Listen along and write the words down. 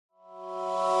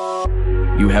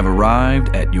You have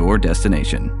arrived at your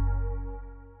destination.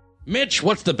 Mitch,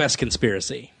 what's the best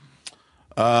conspiracy?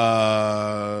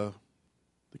 The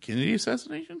Kennedy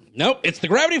assassination? Nope, it's the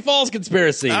Gravity Falls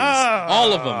conspiracies.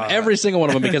 All of them, every single one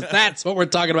of them, because that's what we're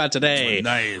talking about today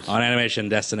Nice. on Animation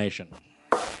Destination.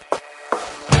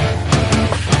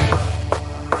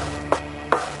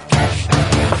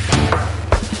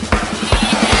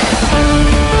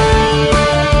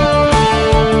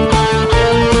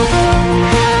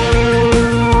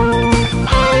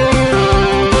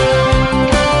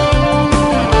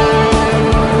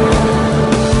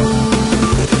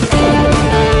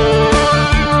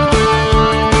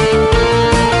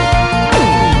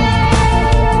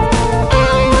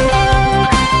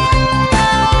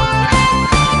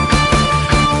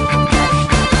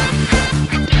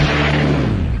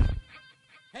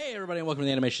 Welcome to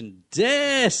the Animation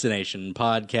Destination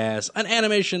Podcast, an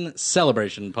animation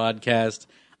celebration podcast.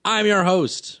 I'm your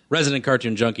host, resident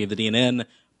cartoon junkie of the DNN,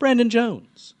 Brandon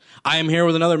Jones. I am here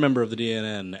with another member of the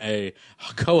DNN, a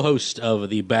co-host of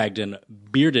the Bagged and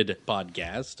Bearded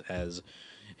podcast, as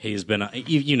he's been,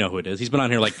 you know who it is. He's been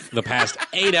on here like the past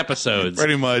 8 episodes.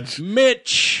 Pretty much.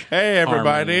 Mitch. Hey,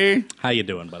 everybody. Harmon. How you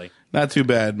doing, buddy? Not too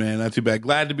bad, man. Not too bad.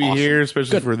 Glad to be here,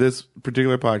 especially for this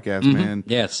particular podcast, man.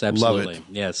 Yes, absolutely. Love it.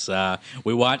 Yes,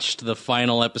 we watched the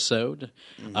final episode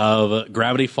of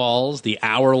Gravity Falls, the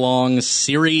hour-long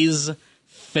series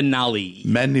finale.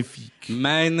 Magnifique.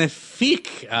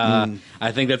 Magnifique.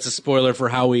 I think that's a spoiler for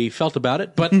how we felt about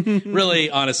it, but really,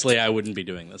 honestly, I wouldn't be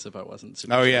doing this if I wasn't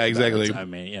super Oh, yeah, excited about exactly. it. I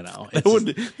mean, you know.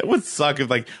 That would suck if,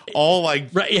 like, all, like,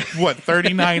 Right, yeah. what,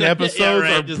 39 episodes Yeah,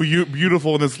 right, are just-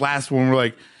 beautiful, and this last one, we're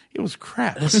like, it was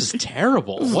crap. This is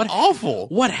terrible. This is awful.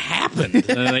 What happened?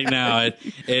 And like, no,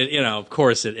 it you know, of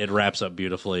course, it wraps up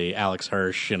beautifully. Alex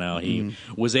Hirsch, you know, he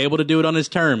was able to do it on his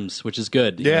terms, which is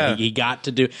good. You know, Yeah. he got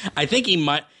to do. I think he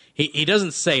might. He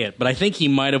doesn't say it, but I think he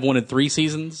might have wanted 3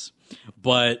 seasons.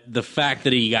 But the fact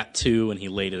that he got 2 and he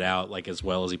laid it out like as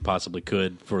well as he possibly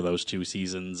could for those 2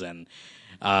 seasons, and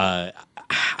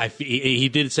he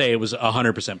did say it was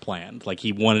 100% planned. Like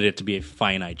he wanted it to be a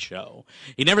finite show.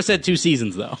 He never said 2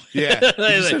 seasons though. Yeah,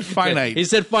 he said finite. He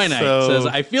said finite. So- So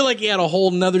I feel like he had a whole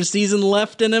nother season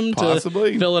left in him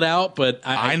Possibly. to fill it out. But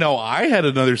I know I had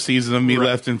another season of me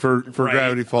left in for Right.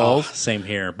 Gravity Falls. Oh, same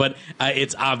here. But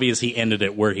it's obvious he ended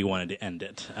it where he wanted to end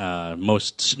it.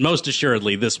 Most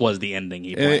assuredly, this was the ending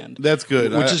he planned. That's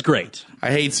good. Which is great.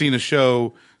 I hate seeing a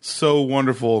show so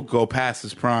wonderful go past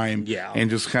its prime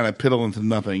and just kind of piddle into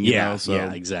nothing. You know? So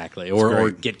yeah, exactly. Or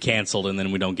great. get canceled and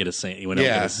then we don't get a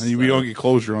we don't get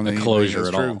closure on anything. closure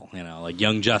That's at true. all. You know, like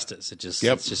Young Justice. It's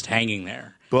just hanging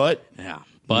there. But Yeah.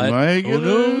 But My who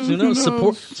knows? Who goodness, knows? who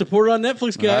knows? Support it on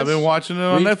Netflix, guys. I've been watching it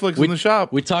on Netflix in the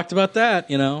shop. We talked about that,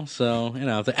 you know. So you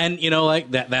know, and you know,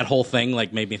 like that whole thing,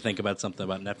 like made me think about something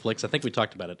about Netflix. I think we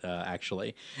talked about it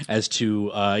actually, as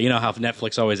to you know how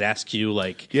Netflix always asks you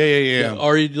like, Yeah.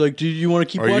 are you like, do you want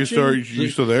to keep Are watching? you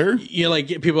still there? You know, like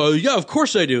people, are, yeah, of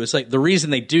course I do. It's like the reason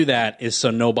they do that is so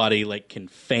nobody like can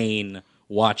feign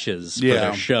watches for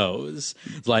their shows.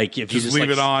 Like if you Just leave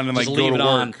like, it on and, just like, go leave to it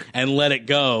on work. and let it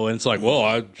go, and it's like, well,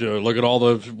 I look at all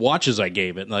the watches I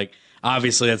gave it. And like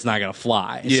obviously that's not going to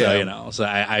fly. Yeah. So you know, so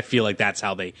I feel like that's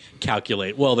how they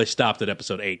calculate. Well, they stopped at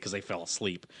episode 8 because they fell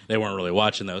asleep. They weren't really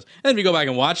watching those. And if you go back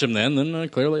and watch them, then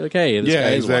clearly, okay, this guy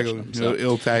is exactly. watching them. So,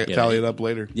 It'll tally it up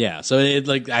later. yeah, so it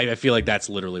like I feel like that's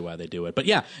literally why they do it. But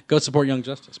yeah, go support Young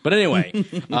Justice. But anyway,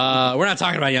 we're not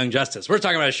talking about Young Justice. We're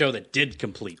talking about a show that did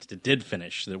complete, that did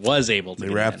finish, that was able to. They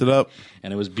get wrapped in, it up.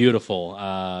 and it was beautiful.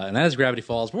 And that is Gravity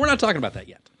Falls. But we're not talking about that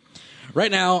yet. Right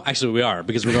now, actually, we are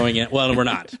because we're going in. Well, we're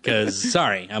not because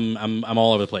sorry, I'm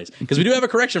all over the place because we do have a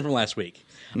correction from last week.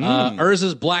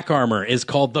 Urza's black armor is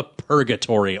called the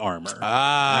Purgatory armor.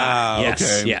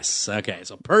 Yes. Okay,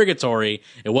 so Purgatory.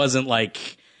 It wasn't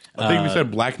like I think we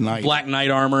said Black Knight. Black Knight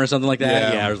armor or something like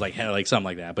that. Yeah. Yeah, it was like something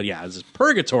like that. But yeah, it was just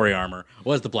Purgatory armor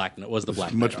was the black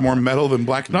Much Knight more metal than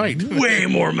Black Knight. armor. Way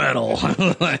more metal,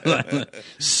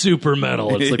 super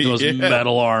metal. It's like the most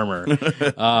metal armor.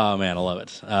 Oh man, I love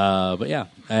it. But yeah,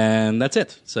 and that's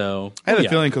it. So I had a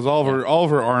feeling because all of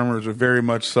her armors are very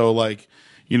much so like,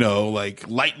 you know, like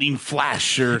lightning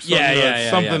flash or something,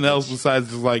 something else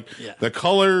besides just like the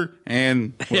color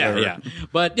and whatever. Yeah.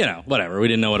 But, you know, whatever. We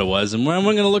didn't know what it was. And we're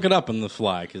going to look it up on the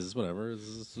fly because, whatever,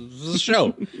 it's a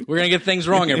show. We're going to get things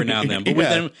wrong every now and then. But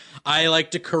then I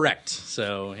like to correct.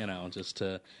 So, you know, just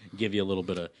to give you a little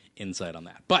bit of insight on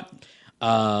that. But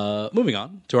Moving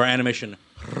on to our animation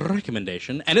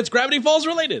recommendation, and it's Gravity Falls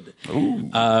related,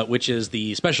 which is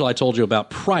the special I told you about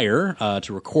prior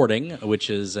to recording, which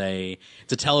is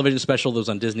it's a television special that was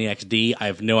on Disney XD. I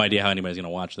have no idea how anybody's going to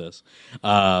watch this.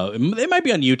 It might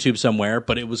be on YouTube somewhere,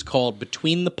 but it was called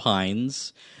Between the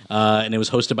Pines, and it was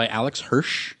hosted by Alex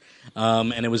Hirsch.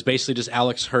 And it was basically just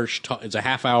Alex Hirsch. It's a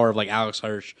half hour of like Alex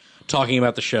Hirsch talking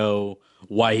about the show,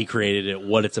 why he created it,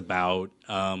 what it's about,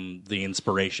 the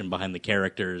inspiration behind the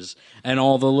characters, and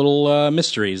all the little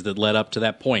mysteries that led up to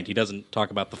that point. He doesn't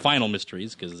talk about the final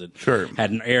mysteries because it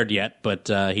hadn't aired yet, but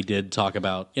he did talk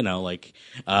about like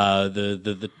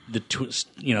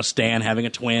Stan having a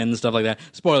twin, stuff like that.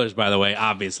 Spoilers, by the way,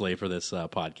 obviously for this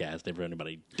podcast, if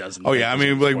anybody doesn't. Oh yeah, I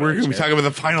mean, like we're going to be talking about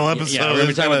the final episode. Yeah, we're going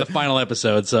to be talking about the final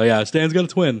episode. So yeah, Stan's got a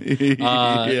twin.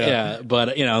 Yeah,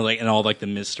 but and all like the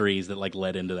mysteries that like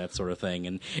led into that sort of thing,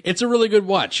 and it's a really good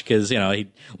watch because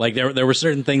there were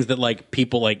certain things that like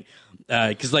people like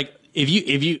because like if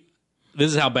you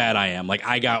this is how bad I am. Like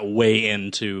I got way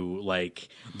into like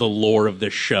the lore of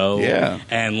this show,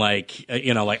 and like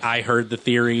I heard the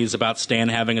theories about Stan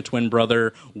having a twin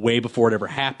brother way before it ever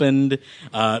happened.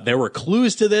 There were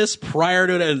clues to this prior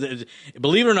to it.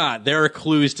 Believe it or not, there are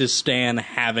clues to Stan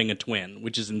having a twin,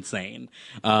 which is insane.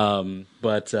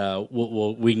 But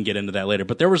we can get into that later.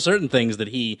 But there were certain things that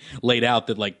he laid out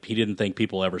that like he didn't think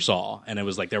people ever saw, and it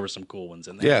was like there were some cool ones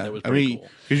in there. Yeah, that was pretty cool.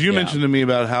 Because you mentioned to me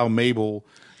about how Mabel.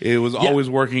 It was always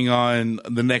working on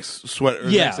the next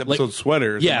next episode's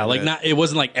sweater. Yeah, like not. It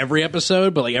wasn't like every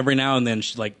episode, but like every now and then,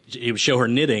 it would show her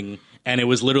knitting, and it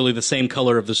was literally the same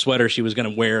color of the sweater she was going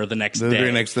to wear the next day,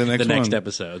 the next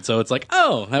episode. So it's like,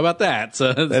 oh, how about that?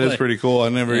 So that is pretty cool. I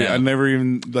never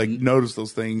even like noticed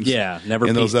those things. Yeah, never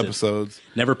in those episodes.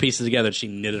 Never pieced it together. She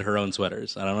knitted her own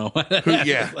sweaters. I don't know.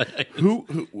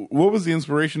 What was the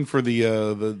inspiration for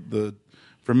the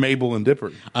for Mabel and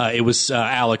Dipper? It was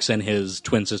Alex and his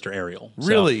twin sister Ariel.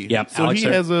 Really? Yeah. So Alex he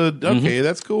has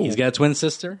that's cool. He's got a twin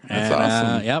sister. That's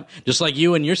awesome. Yep. Just like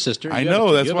you and your sister. I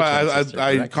know. That's why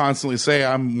I constantly say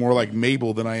I'm more like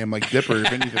Mabel than I am like Dipper,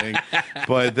 if anything.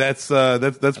 But that's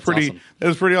pretty. Awesome. That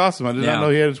was pretty awesome. I did not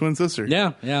know he had a twin sister.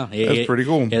 Yeah. That's pretty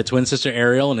cool. He had a twin sister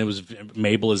Ariel, and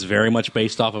Mabel is very much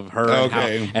based off of her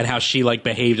and how she like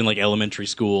behaved in like elementary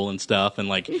school and stuff, and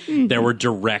like there were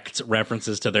direct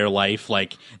references to their life.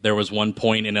 Like there was one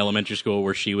point in elementary school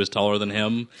where she was taller than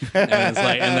him, and it's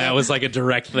like, and that was like a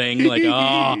direct thing. Like,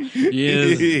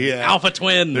 alpha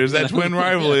twin. There's that twin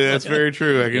rivalry. That's very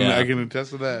true. I can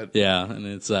attest to that. Yeah, and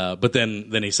it's but then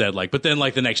he said like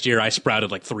the next year I sprouted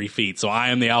like 3 feet, so I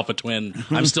am the alpha twin.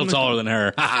 I'm still taller than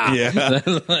her. Yeah,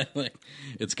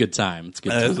 it's good time. It's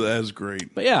good time. That's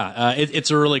great. But yeah,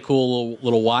 it's a really cool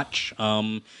little watch.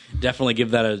 Definitely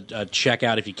give that a check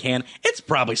out if you can. It's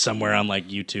probably somewhere on like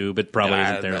YouTube. It probably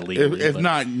isn't there legally. If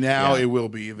not now, it will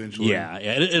be eventually. Yeah.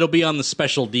 It'll be on the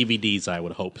special DVDs. I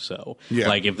would hope so. Yeah.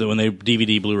 Like when they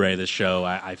DVD Blu-ray this show,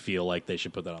 I feel like they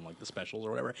should put that on like the specials or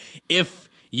whatever. If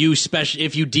you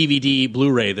DVD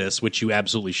Blu-ray this, which you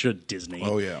absolutely should, Disney.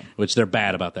 Oh yeah. Which they're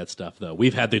bad about that stuff though.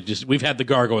 We've had the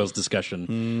Gargoyles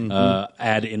discussion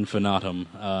ad infinitum,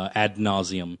 ad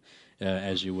nauseum,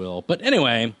 as you will. But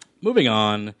anyway, moving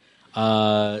on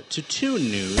to Toon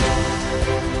News.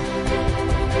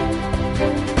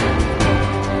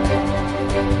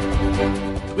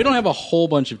 We don't have a whole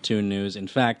bunch of Toon News. In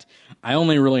fact, I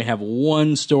only really have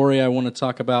one story I want to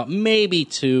talk about, maybe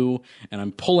two, and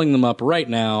I'm pulling them up right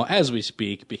now as we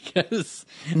speak because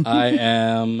I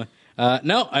am...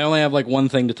 I only have like one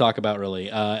thing to talk about really,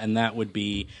 and that would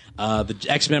be the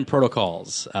X-Men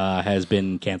Protocols has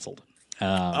been canceled.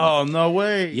 Oh, no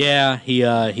way. Yeah,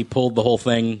 he pulled the whole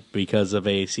thing because of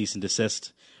a cease and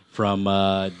desist from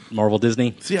Marvel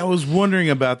Disney. See, I was wondering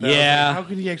about that. Yeah. Like, how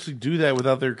can he actually do that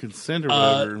without their consent or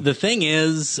whatever? The thing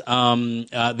is,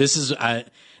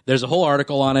 there's a whole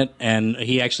article on it, and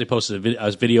he actually posted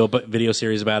a video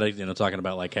series about it, talking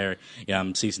about like, hey,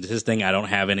 I'm cease and desisting. I don't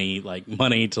have any like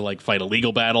money to like fight a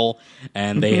legal battle,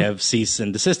 and they have cease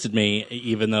and desisted me,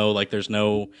 even though like there's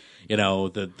no,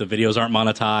 the videos aren't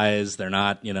monetized. They're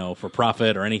not, for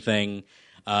profit or anything.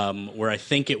 Where I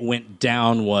think it went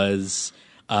down was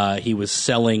he was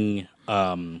selling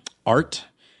art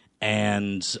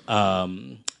and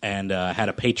had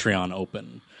a Patreon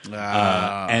open,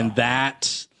 and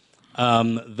that.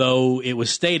 Though it was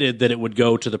stated that it would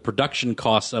go to the production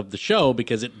costs of the show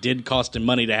because it did cost him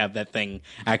money to have that thing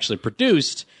actually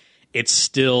produced, it's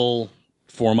still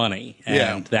for money,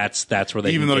 and that's where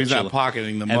they even though he's not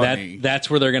pocketing the money, that's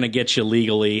where they're going to get you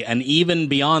legally, and even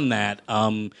beyond that,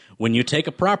 when you take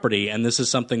a property, and this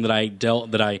is something that I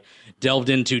delved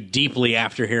into deeply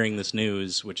after hearing this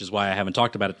news, which is why I haven't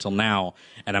talked about it till now.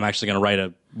 And I'm actually going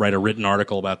to write a written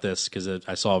article about this because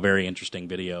I saw a very interesting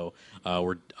video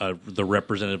where the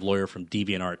representative lawyer from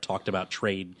DeviantArt talked about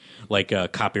trade, like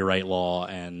copyright law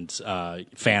and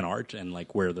fan art, and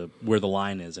like where the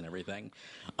line is and everything.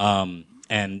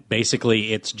 And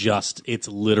basically, it's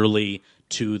literally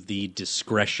to the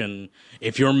discretion.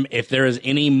 If there is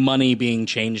any money being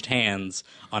changed hands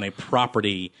on a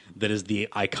property that is the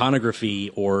iconography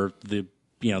or the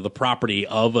property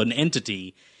of an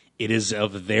entity, it is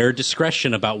of their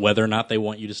discretion about whether or not they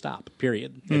want you to stop.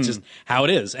 Period. It's just how it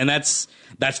is, and that's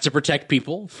to protect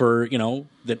people for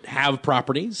that have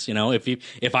properties.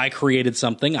 If I created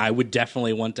something, I would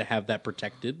definitely want to have that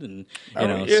protected, and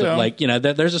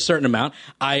there's a certain amount.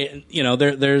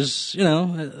 There's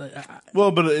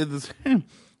well, but at the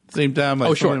same time,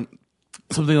 like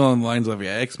something along the lines of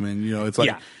X-Men. It's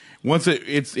like once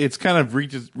it's kind of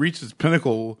reaches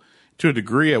pinnacle to a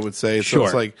degree, I would say. So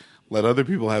it's like, let other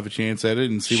people have a chance at it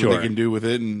and see what they can do with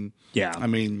it. And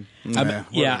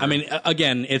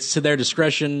again, it's to their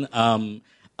discretion.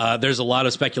 There's a lot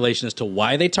of speculation as to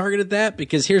why they targeted that,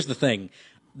 because here's the thing.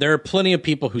 There are plenty of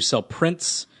people who sell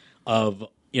prints of,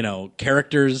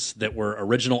 characters that were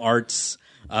original arts,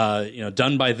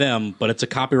 done by them, but it's a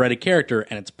copyrighted character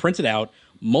and it's printed out,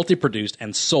 multi-produced,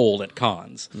 and sold at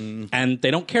cons. And they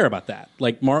don't care about that.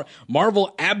 Like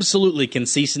Marvel absolutely can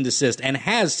cease and desist, and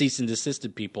has cease and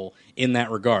desisted people in that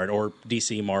regard, or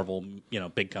DC, Marvel,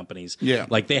 big companies. Yeah.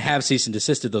 Like they have cease and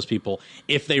desisted those people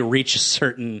if they reach a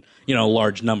certain,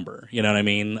 large number. You know what I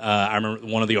mean? I remember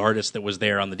one of the artists that was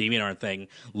there on the DeviantArt thing,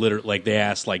 literally, like they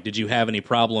asked, like, did you have any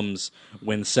problems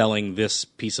when selling this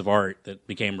piece of art that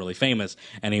became really famous?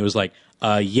 And he was like,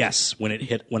 yes,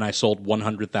 when I sold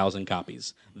 100,000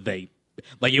 copies.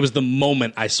 It was the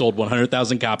moment I sold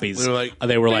 100,000 copies.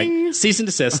 They were like, cease and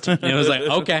desist. And it was like,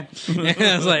 okay.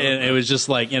 It was just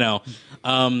like, and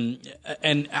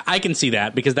I can see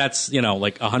that, because that's,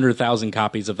 like 100,000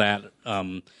 copies of that,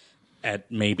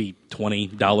 at maybe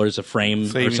 $20 a frame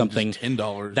or something.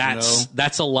 $10.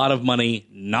 That's a lot of money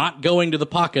not going to the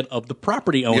pocket of the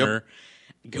property owner. Yep.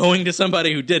 Going to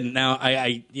somebody who didn't. Now,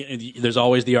 there's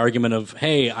always the argument of,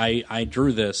 hey, I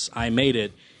drew this, I made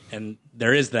it, and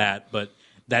there is that, but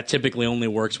that typically only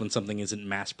works when something isn't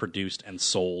mass produced and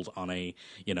sold on a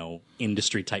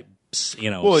industry type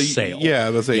sale. Yeah,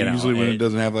 let's say usually when it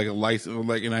doesn't have like a license,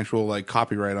 like an actual like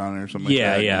copyright on it or something.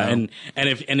 Yeah, like that,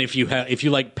 and if you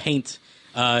like paint.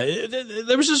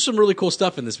 There was just some really cool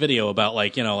stuff in this video about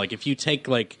like if you take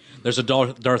like, there's a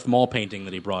Darth Maul painting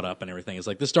that he brought up and everything. It's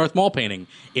like, this Darth Maul painting,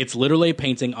 it's literally a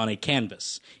painting on a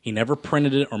canvas. He never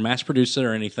printed it or mass produced it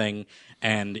or anything,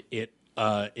 and it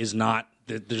is not.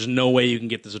 There's no way you can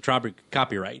get this a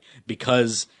copyright,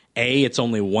 because it's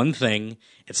only one thing.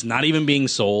 It's not even being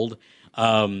sold,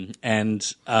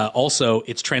 and also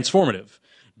it's transformative.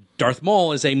 Darth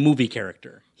Maul is a movie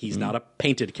character. He's not a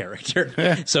painted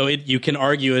character. So you can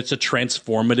argue it's a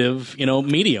transformative,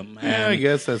 medium. And, I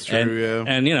guess that's true,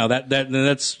 And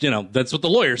that's what the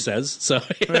lawyer says. So,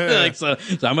 so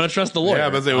I'm going to trust the lawyer. Yeah,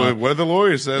 but what the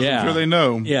lawyer says, I'm sure they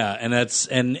know. Yeah, and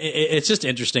it's just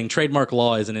interesting. Trademark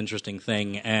law is an interesting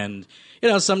thing. And,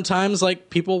 sometimes like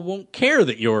people won't care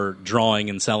that you're drawing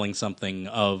and selling something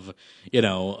of,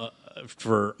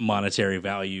 for monetary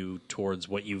value towards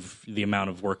the amount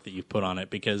of work that you've put on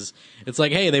it, because it's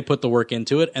like, hey, they put the work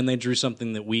into it and they drew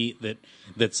something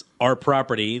that's our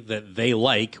property that they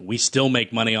like. We still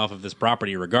make money off of this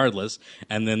property regardless.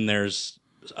 And then there's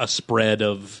a spread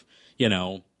of,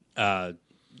 the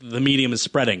medium is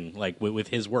spreading like with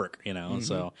his work,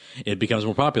 so it becomes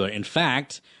more popular. In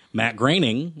fact, Matt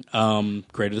Groening,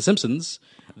 creator of The Simpsons,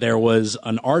 there was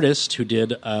an artist who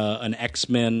did an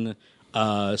X-Men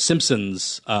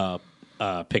Simpsons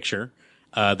picture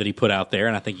that he put out there,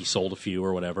 and I think he sold a few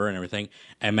or whatever and everything.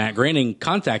 And Matt Groening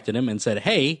contacted him and said,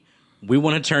 hey, we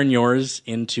want to turn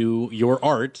your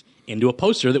art into a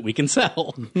poster that we can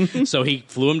sell. So he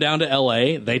flew him down to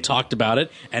LA, they talked about it,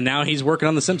 and now he's working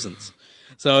on The Simpsons.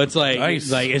 So it's like,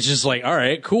 nice. It's just like, all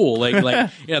right, cool.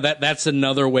 That's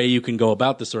another way you can go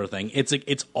about this sort of thing.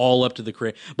 It's all up to the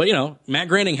creator. But Matt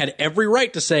Groening had every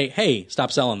right to say, hey,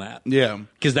 stop selling that. Yeah.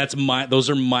 Because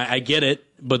I get it,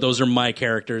 but those are my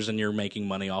characters and you're making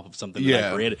money off of something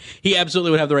that I created. He absolutely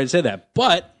would have the right to say that.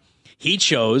 But he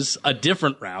chose a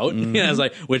different route,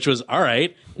 which was, all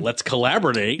right, let's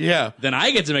collaborate. Yeah. Then I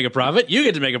get to make a profit. You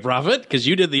get to make a profit because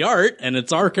you did the art and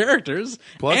it's our characters.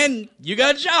 And you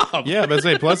got a job. Yeah, but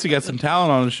plus you got some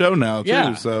talent on the show now too.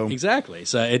 Yeah, so exactly.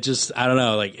 So it just, I don't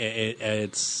know, like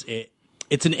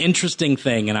it's an interesting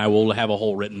thing, and I will have a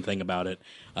whole written thing about it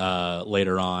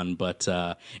later on. But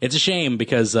it's a shame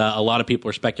because a lot of people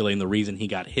are speculating the reason he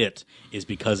got hit is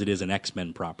because it is an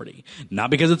X-Men property, not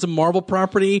because it's a Marvel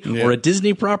property or a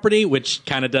Disney property, which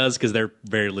kind of does because they're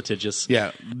very litigious.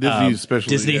 Yeah, Disney especially.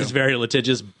 Disney is very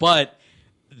litigious, but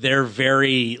they're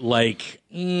very like.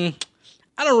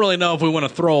 I don't really know if we want to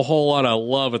throw a whole lot of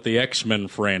love at the X-Men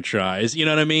franchise. You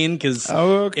know what I mean? Because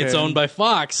it's owned by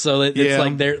Fox, so it's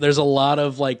like there's a lot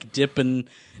of like dip and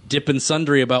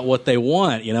sundry about what they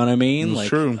want. You know what I mean? It's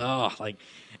true. Oh,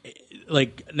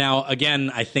 like now again,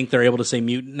 I think they're able to say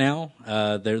mutant now.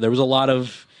 There was a lot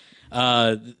of.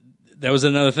 That was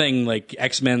another thing, like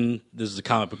X-Men. This is the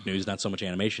comic book news, not so much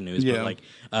animation news. But like,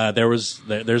 there's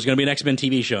going to be an X-Men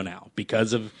TV show now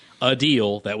because of a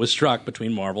deal that was struck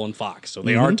between Marvel and Fox. So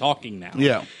they are talking now.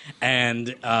 Yeah.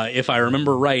 And if I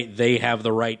remember right, they have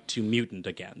the right to mutant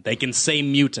again. They can say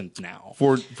mutant now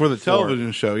for the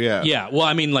television show. Yeah. Yeah. Well,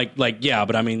 I mean,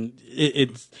 but I mean,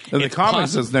 it's and the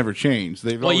comics has never changed.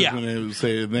 They've always been able to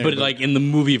say it there. But like in the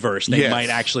movie verse, they might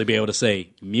actually be able to say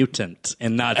mutant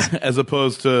and not as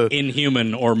opposed to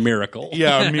Inhuman or Miracle.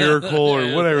 Yeah, Miracle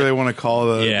or whatever they want to call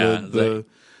the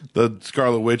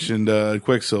Scarlet Witch and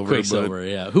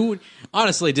Quicksilver. Who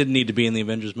honestly didn't need to be in the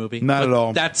Avengers movie. Not at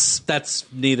all. That's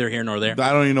neither here nor there.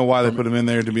 I don't even know why they put him in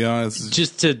there, to be honest.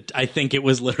 I think it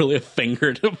was literally a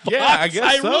finger to Fox. Yeah, I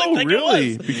guess so.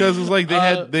 Really, because it's like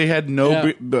they had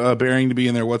no bearing to be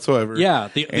in there whatsoever. Yeah,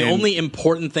 the only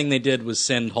important thing they did was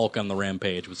send Hulk on the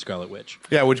rampage with Scarlet Witch.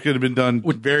 Yeah, which could have been done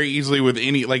very easily with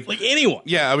any like anyone.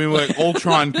 Yeah, I mean, like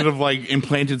Ultron could have like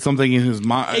implanted something in his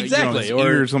mind, exactly, his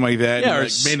ear or something like that. Yeah, and,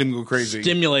 like, made him go crazy.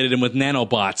 Stimulated him with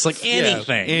nanobots, like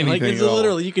anything. Yeah, anything. Like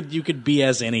literally, you could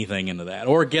BS anything into that,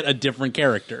 or get a different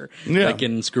character that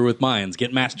can screw with minds.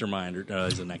 Get Mastermind, or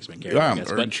he's an X-Men character, I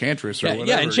guess. Or Enchantress, or whatever.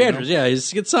 Yeah, Enchantress. You know?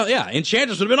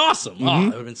 Enchantress would have been awesome. Oh, that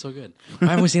would have been so good. Why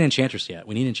haven't we seen Enchantress yet?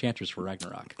 We need Enchantress for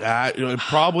Ragnarok.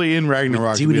 Probably in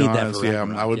Ragnarok. We do need that for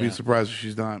Ragnarok. I would be surprised if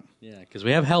she's not. Yeah, because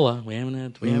we have Hela. We haven't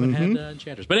had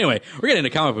Enchantress. But anyway, we're getting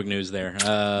into comic book news there.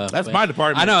 That's my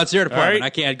department. I know, it's your department. Right? I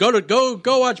can't.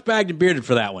 Go watch Bagged and Bearded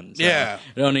for that one. So yeah.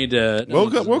 You don't need to.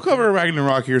 We'll cover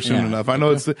Ragnarok here soon enough. I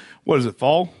know it's, what is it,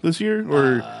 fall this year?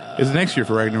 Or is it next year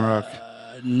for Ragnarok?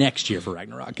 Next year for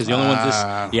Ragnarok. Because the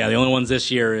only ones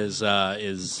this year is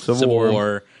Civil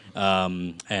War.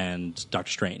 And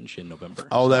Doctor Strange in November.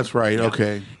 Oh, that's right. Yeah.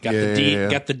 Okay.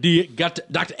 Got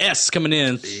Dr. S coming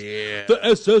in. Yeah. The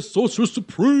SS Sorcerer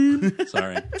Supreme.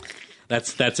 Sorry.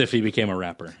 That's if he became a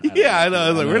rapper. I know.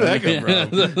 I was like, where did that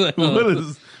come from? What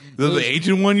is the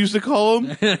ancient one used to call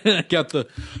him? got the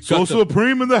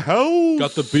Supreme in the house.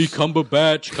 Got the B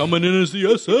Cumberbatch coming in as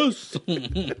the SS.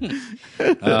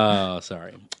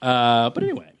 Sorry. But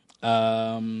anyway,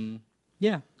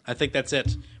 yeah, I think that's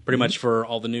it. Pretty much for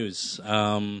all the news.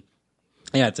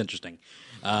 It's interesting.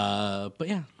 But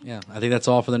yeah, I think that's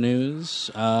all for the news.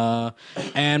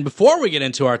 And before we get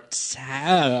into our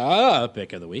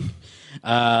topic of the week,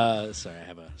 sorry, I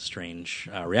have a strange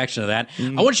reaction to that.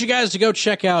 I want you guys to go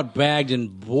check out Bagged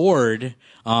and Board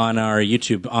on our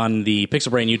YouTube, on the Pixel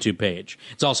Brain YouTube page.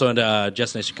 It's also at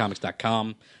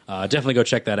destinationcomics.com. Definitely go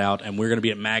check that out. And we're going to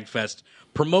be at MagFest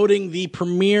promoting the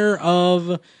premiere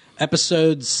of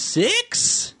Episode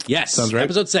 6? Yes. Sounds right.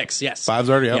 Episode 6, yes. 5's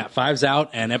already out. Yeah, 5's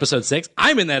out, and Episode 6.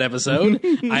 I'm in that episode.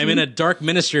 I'm in a dark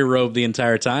ministry robe the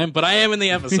entire time, but I am in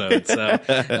the episode. So,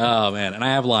 oh, man. And I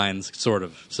have lines, sort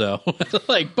of. So,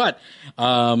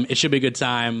 it should be a good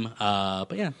time.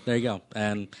 But yeah, there you go.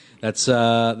 And that's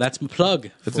my plug.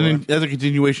 That's a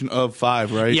continuation of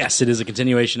 5, right? Yes, it is a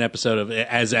continuation episode of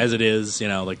as it is. You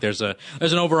know, like there's an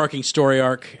overarching story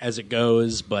arc as it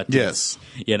goes, but yes,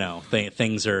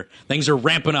 things are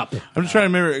ramping up. I'm just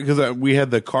trying to remember because we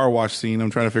had the car wash scene. I'm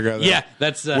trying to figure out.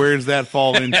 That's where does that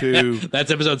fall into?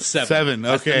 That's episode 7. 7.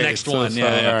 That's okay, the next one.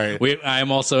 All right. We are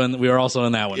also in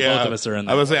that one. Yeah. Both of us are in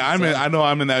that. I was say I know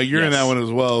I'm in that. You're in that one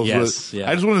as well. Yes.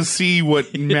 I just want to see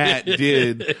what Matt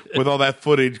did with all that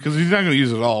footage because he's not going to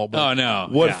use it all.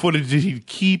 But what footage did he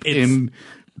keep in?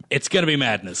 It's going to be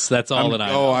madness. That's all that I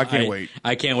know. Oh, I can't wait.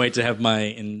 I can't wait to have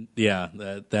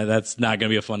that's not going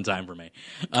to be a fun time for me.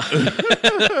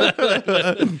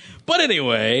 But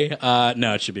anyway,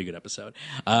 no, it should be a good episode.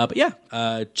 But yeah,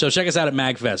 so check us out at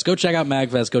MagFest. Go check out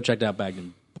MagFest. Go check out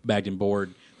Bagged and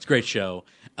Board. It's a great show.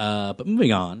 But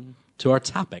moving on to our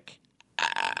topic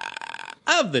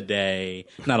of the day.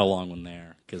 Not a long one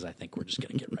there, because I think we're just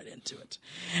going to get right into it.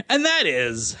 And that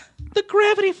is the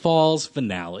Gravity Falls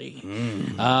finale.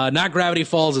 Not Gravity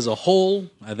Falls as a whole.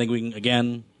 I think we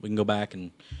can go back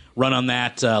and run on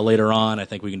that later on. I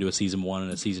think we can do a season 1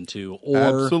 and a season 2, or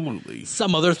absolutely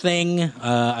some other thing.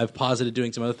 I've posited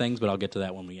doing some other things, but I'll get to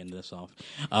that when we end this off.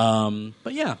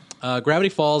 But yeah, Gravity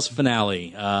Falls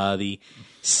finale, the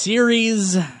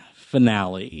series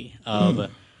finale of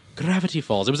Gravity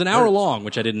Falls. It was an hour long,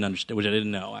 which I didn't understand, which I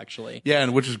didn't know actually. Yeah,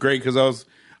 and which is great because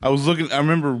I was looking. I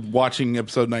remember watching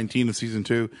episode 19 of season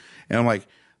 2, and I'm like,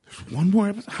 "There's one more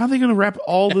episode. How are they going to wrap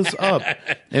all this up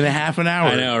in a half an hour?"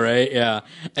 I know, right? Yeah,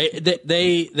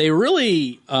 they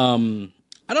really. I don't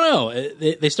know.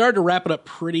 They started to wrap it up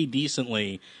pretty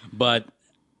decently, but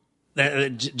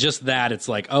just that it's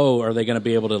like, oh, are they going to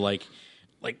be able to like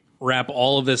wrap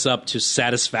all of this up to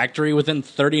satisfactory within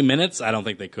 30 minutes? I don't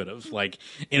think they could have. Like,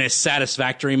 in a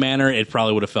satisfactory manner, it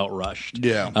probably would have felt rushed.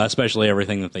 Yeah. Especially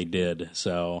everything that they did.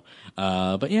 So,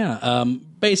 but yeah,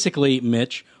 basically,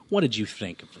 Mitch, what did you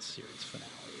think of the series finale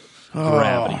of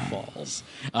Gravity Falls?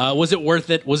 Was it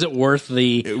worth it? Was it worth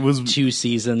the 2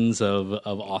 seasons of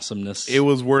awesomeness? It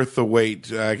was worth the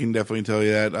wait. I can definitely tell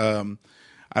you that.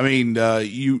 I mean,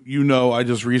 you know, I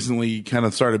just recently kind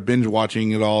of started binge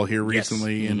watching it all here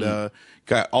recently, and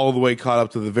got all the way caught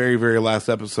up to the very, very last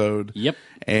episode. Yep.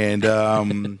 And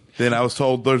then I was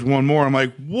told there's one more. I'm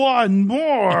like, one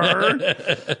more?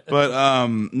 But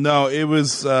no,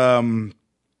 it's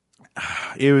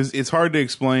hard to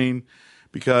explain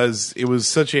because it was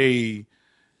such a,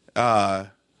 I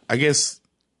guess,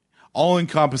 all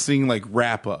encompassing like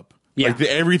wrap up. Yeah. Like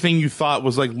everything you thought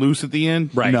was like loose at the end.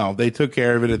 Right. No, they took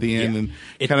care of it at the end and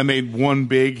kind of made one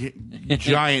big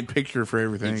giant picture for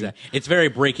everything. Exactly. It's very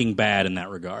Breaking Bad in that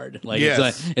regard. Like,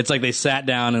 yes. it's like they sat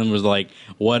down and was like,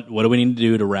 what do we need to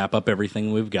do to wrap up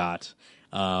everything we've got?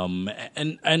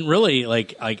 And really,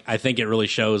 like I think it really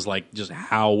shows like just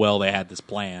how well they had this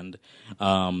planned.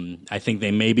 I think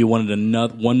they maybe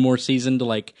wanted one more season to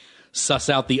like suss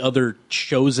out the other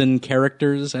chosen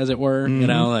characters, as it were, you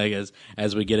know, like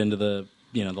as we get into the,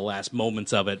 you know, the last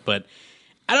moments of it. But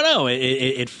I don't know,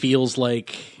 it feels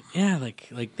like, yeah,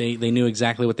 like they knew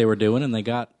exactly what they were doing and they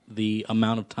got the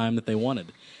amount of time that they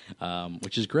wanted,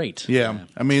 which is great. Yeah.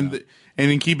 I mean, and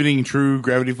in keeping true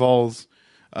Gravity Falls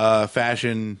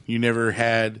fashion, you never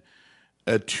had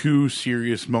a too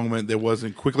serious moment that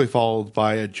wasn't quickly followed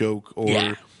by a joke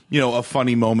or, you know, a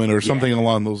funny moment or something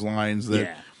along those lines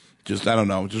that just, I don't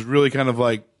know, just really kind of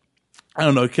like, I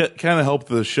don't know, kind of helped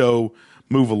the show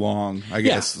move along, I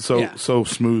guess, so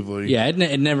smoothly. Yeah,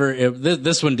 it never,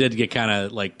 this one did get kind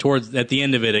of like at the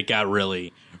end of it, it got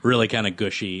really, really kind of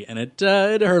gushy and it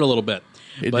hurt a little bit.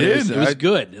 It was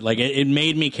good. Like it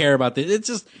made me care about this. It's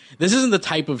just, this isn't the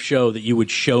type of show that you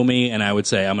would show me and I would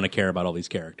say, I'm going to care about all these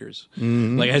characters.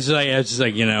 Like, it's just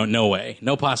like, you know, no way,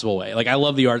 no possible way. Like, I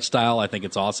love the art style. I think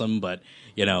it's awesome, but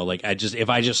you know, like if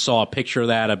I just saw a picture of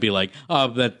that, I'd be like, oh,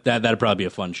 that'd probably be a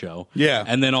fun show. Yeah.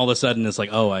 And then all of a sudden it's like,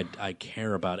 oh, I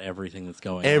care about everything that's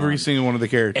going on. Every single one of the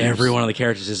characters. Every one of the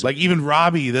characters is like even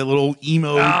Robbie, that little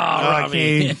emo. I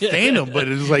can't stand him, but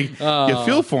it's like you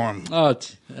feel for him.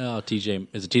 TJ,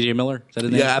 is it TJ Miller? Is that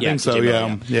his name? Yeah, I think so.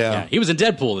 Miller, yeah. He was in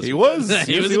Deadpool. He was.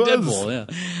 He was in Deadpool.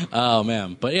 Yeah. Oh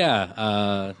man, but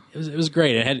yeah, it was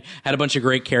great. It had a bunch of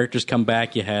great characters come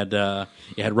back. You had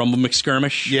Rumble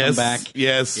McSkirmish come back.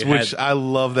 Yes, which I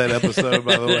love that episode,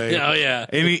 by the way. Oh yeah.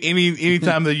 Any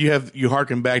time that you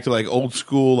harken back to like old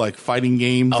school like fighting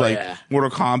games Mortal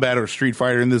Kombat or Street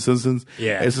Fighter in this instance.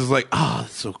 Yeah. It's just like,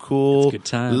 that's so cool. It's a good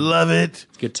time. Love it.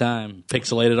 It's a good time.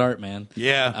 Pixelated art, man.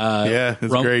 Yeah.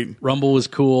 It's great. Rumble was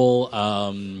cool.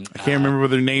 I can't remember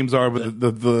what their names are, but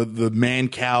the man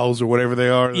cows or whatever they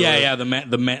are.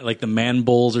 The man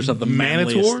bulls or something.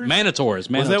 Manitors? Manitors.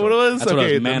 Was that what it was? That's okay, what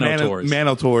it was. Manitors.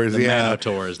 Manitors,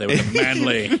 Manitors. They were the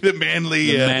manly. the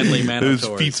manly Manitors.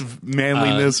 Those feats of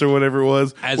manliness or whatever it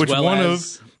was. I was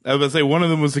about to say one of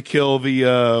them was to kill the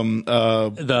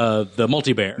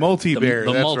multi-bear. Multi-bear.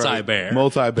 The that's multi-bear. Right.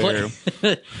 Multi-bear.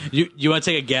 You want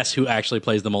to take a guess who actually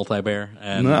plays the multi-bear?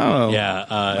 No. Yeah.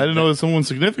 I didn't know it was someone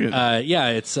significant.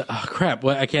 It's crap.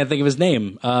 I can't think of his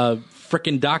name.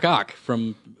 Frickin' Doc Ock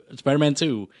from Spider-Man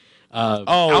 2.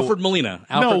 Alfred Molina.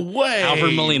 No way.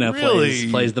 Alfred Molina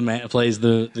plays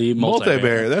the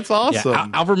multi-bear. That's awesome. Yeah,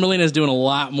 Alfred Molina is doing a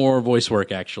lot more voice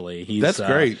work. Actually, that's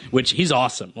great. Which he's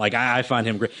awesome. Like I find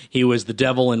him great. He was the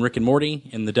devil in Rick and Morty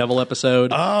in the devil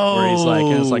episode. Where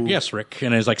he's like, yes, Rick,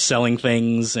 and he's like selling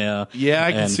things. I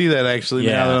can see that actually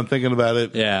now that I'm thinking about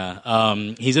it. Yeah.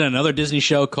 He's in another Disney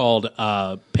show called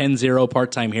Pen Zero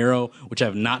Part-Time Hero, which I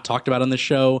have not talked about on this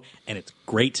show, and it's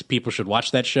great. People should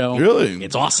watch that show. Really?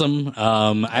 It's awesome.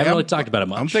 I haven't really talked about it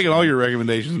much. I'm taking all your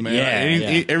recommendations, man.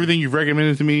 Yeah, Everything you've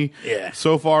recommended to me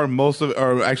so far, most of,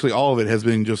 or actually all of it, has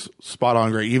been just spot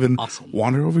on great. Even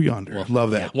Wander Over Yonder.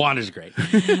 Love that. Yeah, Wander's great.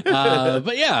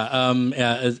 But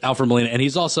yeah, Alfred Molina. And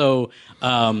he's also,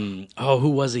 who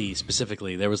was he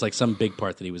specifically? There was like some big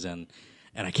part that he was in.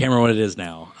 And I can't remember what it is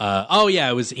now.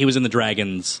 He was in the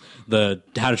Dragons, the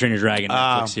How to Train Your Dragon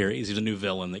Netflix series. He's a new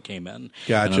villain that came in.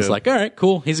 Gotcha. And I was like, all right,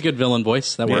 cool. He's a good villain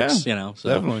voice. That works, you know. So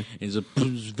definitely. He's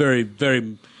very,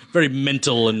 very, very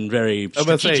mental and very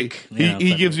strategic.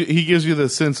 He gives you the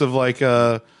sense of like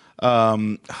what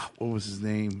was his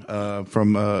name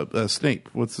from Snape?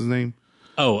 What's his name?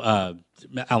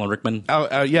 Alan Rickman.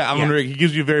 Alan Rickman. He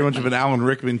gives you very much of an Alan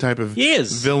Rickman type of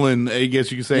villain, I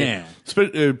guess you could say. Yeah.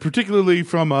 Particularly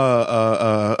from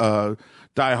Die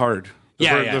Hard.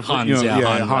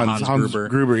 Hans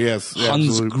Gruber, yes.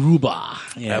 Hans Gruber.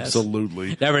 Yes.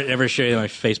 Absolutely. Ever show you my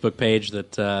Facebook page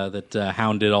that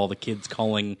hounded all the kids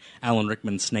calling Alan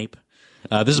Rickman Snape?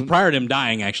 This is prior to him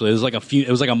dying, actually. It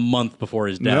was like a month before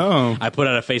his death. No. I put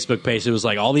out a Facebook page. It was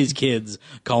like all these kids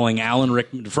calling Alan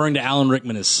Rickman, referring to Alan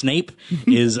Rickman as Snape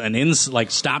is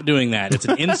stop doing that. It's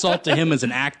an insult to him as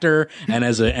an actor and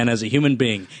as a human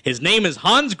being. His name is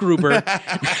Hans Gruber.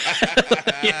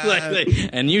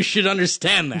 And you should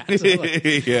understand that.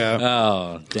 Yeah.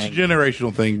 Oh, dang. It's a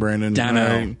generational thing, Brandon.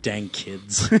 Dang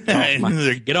kids.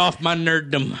 Get off my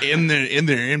nerddom. In their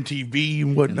MTV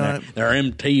and whatnot. Their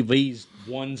MTVs.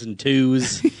 Ones and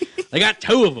twos. They got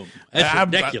two of them. That's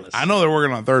ridiculous. I know they're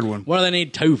working on a third one. What do they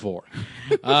need two for?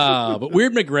 But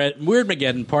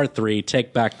Weirdmageddon Part 3,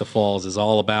 Take Back the Falls, is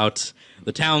all about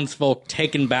the townsfolk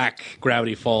taking back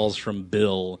Gravity Falls from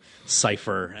Bill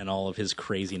Cipher and all of his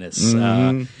craziness.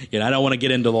 I don't want to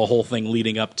get into the whole thing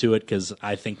leading up to it because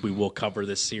I think we will cover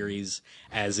this series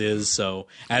as is. So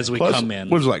as we come in,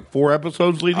 what is it, like 4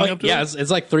 episodes leading up to it? Yeah,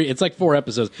 it's like 3. It's like 4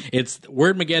 episodes. It's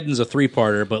Weirdmageddon's a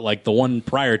 3-parter, but like the one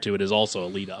prior to it is also a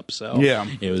lead up. So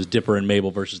it was Dipper and Mabel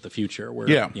versus the Future,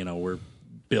 where where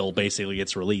Bill basically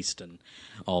gets released and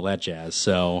all that jazz.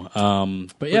 So,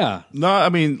 but yeah. No, I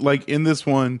mean, like in this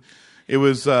one, it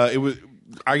was, I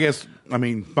guess, I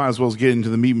mean, might as well get into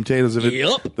the meat and potatoes of it.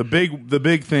 Yep. The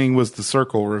big thing was the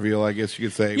circle reveal, I guess you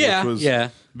could say. Yeah, which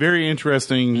was very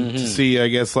interesting to see, I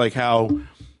guess, like how,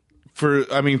 for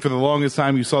the longest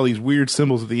time, you saw these weird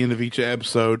symbols at the end of each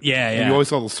episode. And you always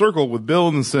saw the circle with Bill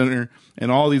in the center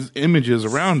and all these images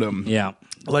around him. Yeah.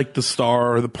 Like the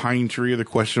star or the pine tree or the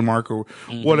question mark or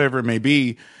whatever it may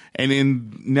be.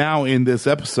 And now in this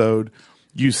episode,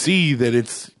 you see that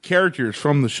it's characters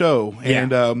from the show,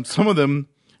 and some of them,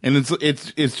 and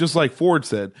it's just like Ford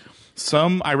said.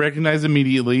 Some I recognize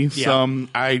immediately. Some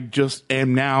I just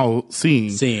am now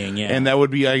seeing, and that would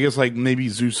be, I guess, like maybe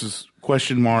Zeus's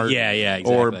question mark,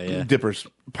 exactly, or Dipper's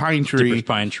pine tree,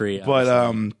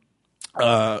 but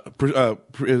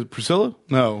Priscilla?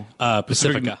 No.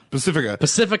 Pacifica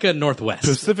Northwest.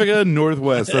 Pacifica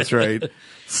Northwest, that's right.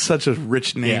 Such a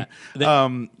rich name.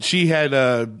 She had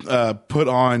put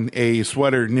on a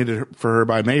sweater knitted for her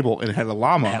by Mabel, and it had a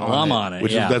llama on it.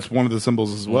 Which is, that's one of the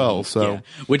symbols as well. So,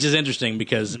 which is interesting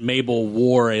because Mabel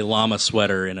wore a llama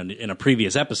sweater in a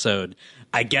previous episode,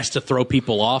 I guess to throw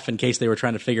people off in case they were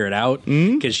trying to figure it out.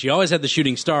 Because she always had the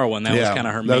shooting star one. That was kind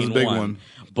of her main was a big one.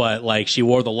 But like she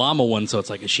wore the llama one, so it's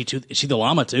like, is she the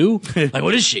llama too? Like,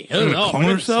 what is she? Clone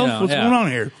herself? What's going on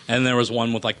here? And there was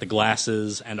one with like the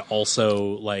glasses and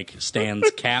also like Stan's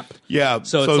cap.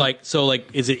 So it's like,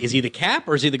 is he the cap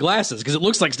or is he the glasses? Because it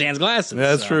looks like Stan's glasses.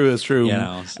 That's true. That's true.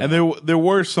 And there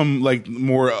were some like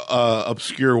more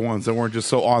obscure ones that weren't just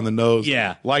so on the nose.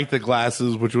 Like the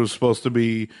glasses, which was supposed to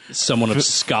be someone of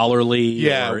scholarly.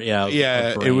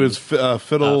 It was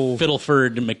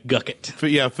Fiddleford McGucket.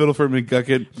 Fiddleford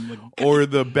McGucket. Or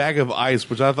the bag of ice,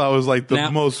 which I thought was like the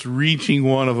most reaching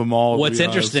one of them all. What's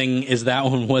interesting is that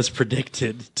one was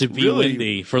predicted to be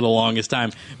Wendy for the longest time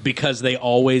because they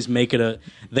always made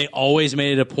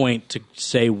it a point to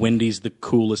say Wendy's the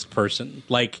coolest person.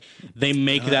 Like they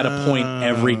make that a point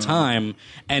every time.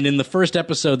 And in the first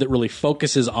episode that really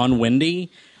focuses on Wendy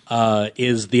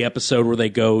is the episode where they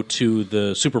go to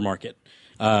the supermarket,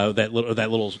 that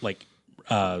little like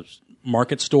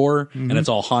market store, and it's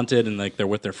all haunted, and like they're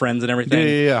with their friends and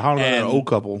everything. Haunted an old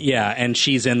couple. And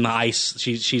she's in the ice.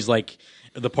 She's like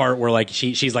the part where like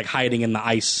she's like hiding in the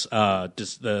ice,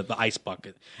 the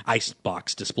ice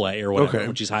box display or whatever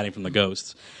when she's hiding from the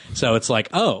ghosts. So it's like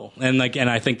and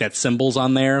I think that symbol's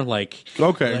on there, like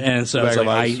and so it's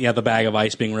like the bag of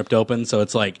ice being ripped open. So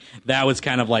it's like that was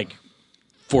kind of like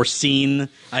foreseen,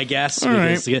 I guess,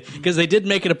 because they did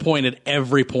make it a point at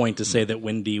every point to say that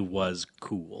Wendy was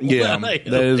cool. Yeah, that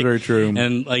is very true.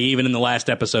 And like even in the last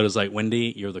episode, it's like,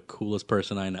 Wendy, you're the coolest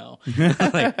person I know.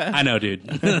 Like, I know, dude.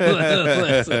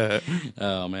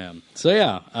 Oh man. So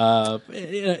yeah,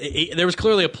 there was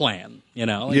clearly a plan.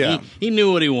 He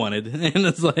knew what he wanted, and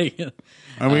it's like,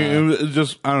 I mean, it was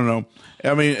just, I don't know.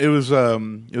 I mean, it was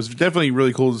definitely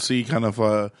really cool to see kind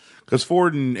of, because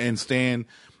Ford and Stan,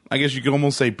 I guess you could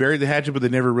almost say buried the hatchet, but they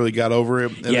never really got over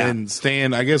it. And then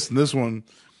Stan, I guess in this one,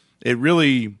 it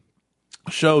really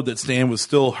showed that Stan was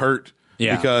still hurt.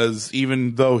 Yeah. Because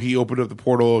even though he opened up the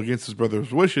portal against his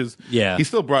brother's wishes, he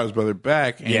still brought his brother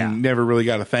back and never really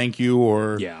got a thank you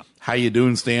or how you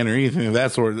doing, Stan, or anything of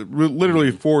that sort. Literally,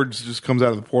 Ford just comes out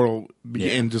of the portal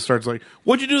and just starts like,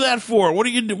 "What'd you do that for? What are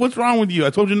you? What's wrong with you?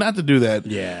 I told you not to do that."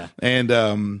 Yeah, and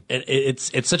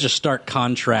it's such a stark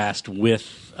contrast with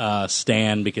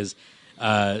Stan because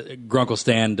Grunkle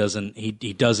Stan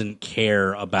doesn't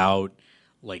care about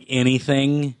like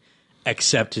anything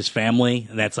except his family,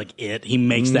 and that's like it. He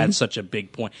makes that such a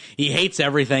big point. He hates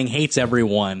everything, hates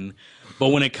everyone. But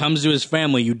when it comes to his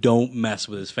family, you don't mess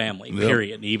with his family,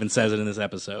 period. He even says it in this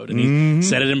episode. And he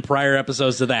said it in prior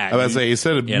episodes to that. I was about to say, he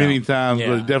said it many times,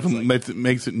 but it definitely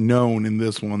makes it known in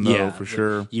this one, though, for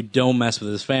sure. You don't mess with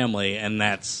his family, and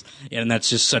that's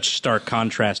just such stark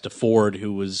contrast to Ford,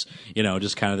 who was,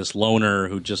 just kind of this loner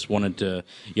who just wanted to,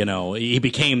 he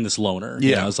became this loner.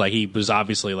 Yeah. It's like he was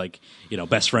obviously like,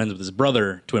 best friends with his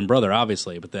twin brother,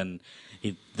 obviously, but then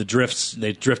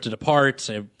they drifted apart.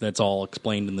 That's all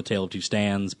explained in the Tale of Two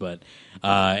Stans, but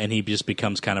and he just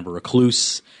becomes kind of a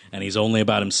recluse, and he's only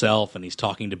about himself, and he's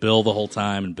talking to Bill the whole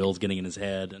time, and Bill's getting in his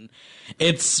head, and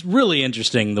it's really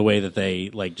interesting the way that they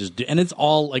like just do, and it's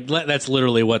all like that's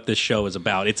literally what this show is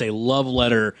about. It's a love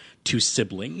letter to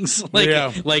siblings, like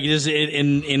just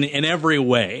in every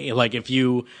way. Like if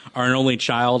you are an only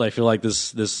child, I feel like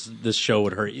this show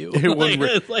would hurt you.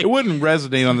 It wouldn't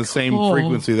resonate on the same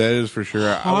frequency. That is for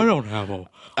sure. I don't have a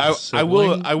I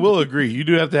will agree. You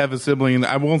do have to have a sibling, and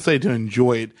I won't say to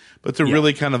enjoy it, but to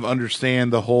really kind of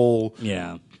understand the whole,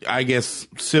 I guess,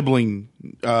 sibling,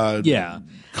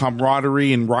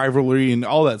 camaraderie and rivalry and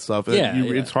all that stuff.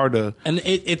 It's hard to. And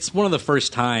it's one of the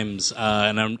first times,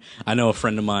 and I know a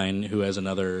friend of mine who has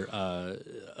another.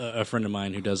 A friend of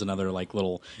mine who does another like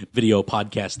little video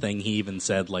podcast thing. He even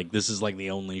said like this is like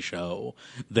the only show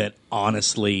that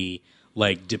honestly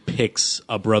like depicts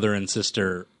a brother and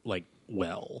sister like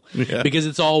well, because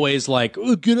it's always like,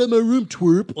 oh, get out of my room,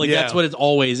 twerp. Like that's what it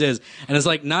always is, and it's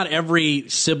like not every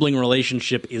sibling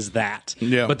relationship is that.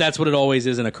 But that's what it always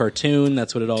is in a cartoon.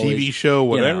 That's what it always TV show,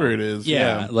 whatever it is.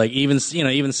 Like even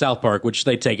South Park, which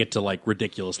they take it to like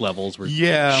ridiculous levels where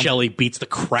Shelly beats the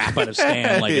crap out of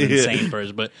Stan like an insane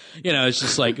person. But it's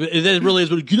just like it really is.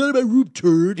 Get out of my room,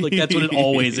 turd. Like that's what it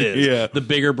always is. The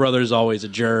bigger brother's always a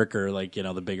jerk, or like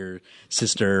the bigger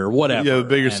sister or whatever. Yeah, the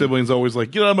bigger sibling's always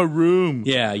like, get out of my room.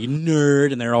 Yeah, you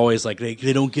nerd, and they're always like they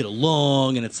don't get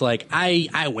along, and it's like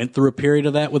I went through a period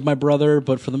of that with my brother,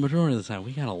 but for the majority of the time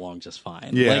we got along just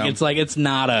fine. Yeah, it's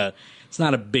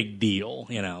not a big deal,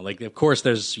 Like of course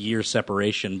there's year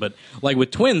separation, but like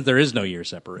with twins there is no year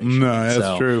separation. No,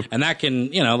 that's true. And that can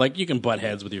like you can butt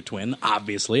heads with your twin.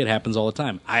 Obviously, it happens all the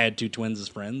time. I had two twins as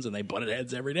friends, and they butted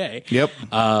heads every day. Yep.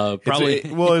 Probably.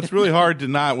 It's really hard to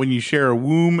not when you share a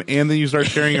womb and then you start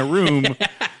sharing a room.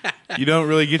 You don't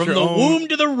really get your own. From the womb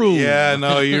to the room. Yeah,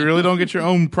 no, you really don't get your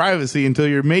own privacy until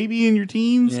you're maybe in your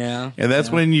teens. Yeah. And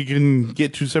that's when you can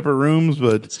get two separate rooms,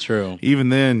 but it's true. Even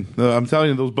then, I'm telling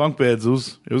you, those bunk beds, it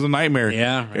was a nightmare.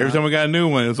 Yeah. Every time we got a new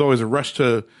one, it was always a rush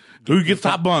to who gets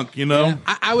top bunk, Yeah.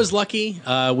 I was lucky.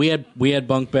 We had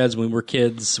bunk beds when we were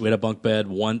kids. We had a bunk bed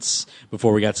once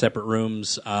before we got separate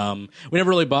rooms. We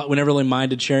never really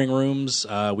minded sharing rooms.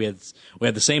 We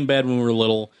had the same bed when we were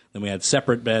little. Then we had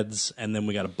separate beds, and then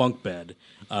we got a bunk bed.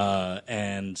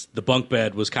 And the bunk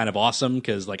bed was kind of awesome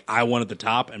because like I wanted the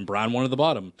top and Brian wanted the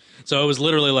bottom. So it was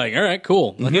literally like, all right,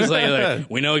 cool. Like, it's like,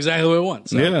 we know exactly what we want.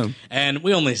 So, yeah. And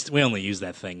we only used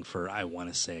that thing for, I want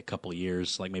to say, a couple of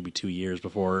years, like maybe 2 years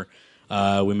before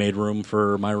we made room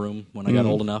for my room when I got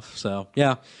old enough. So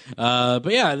yeah,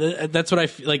 but yeah, that's what I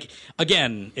feel like.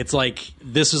 Again, it's like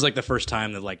this is like the first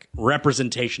time that like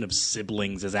representation of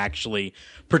siblings is actually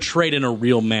portrayed in a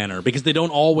real manner, because they don't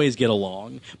always get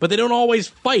along, but they don't always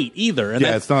fight either. And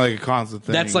it's not like a constant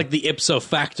thing. That's like the ipso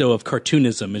facto of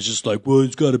cartoonism. It's just like, well,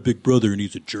 he's got a big brother and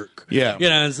he's a jerk. Yeah,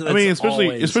 I mean,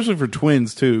 especially for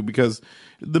twins too, because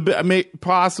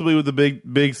possibly with the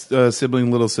big sibling,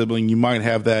 little sibling, you might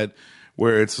have that.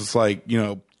 Where it's just like,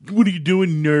 what are you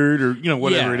doing, nerd? Or,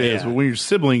 whatever it is. Yeah. But when you're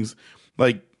siblings,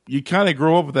 like, you kind of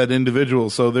grow up with that individual.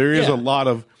 So there is Yeah. a lot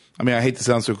of, I mean, I hate to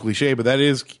sound so cliche, but that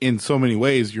is in so many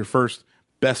ways your first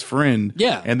best friend.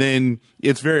 Yeah. And then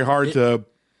it's very hard to,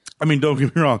 I mean, don't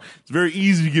get me wrong. It's very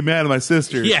easy to get mad at my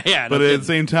sister. Yeah, yeah, But no at kidding. the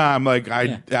same time, like,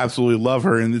 I absolutely love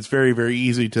her, and it's very, very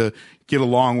easy to get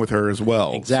along with her as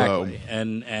well. Exactly. So,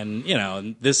 And you know,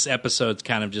 and this episode's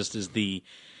kind of just is the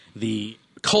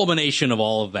culmination of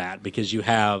all of that, because you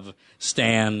have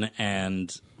Stan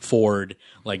and Ford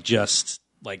like just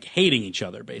like hating each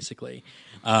other basically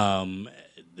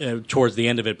towards the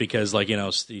end of it, because like, you know,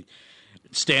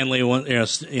 Stanley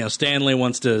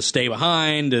wants to stay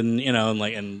behind, and you know, and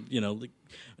like, and you know,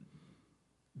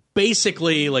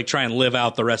 basically like try and live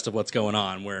out the rest of what's going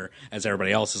on, where as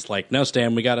everybody else is like, no,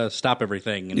 Stan, we got to stop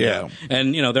everything. And, Yeah.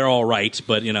 and you know, they're all right,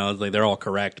 but you know, like, they're all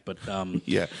correct, but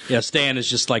Yeah. Stan is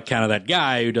just like kind of that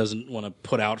guy who doesn't want to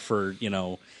put out for, you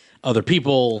know, other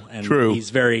people, and True. he's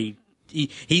very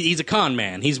he's a con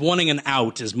man. He's wanting an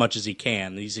out as much as he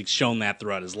can. He's shown that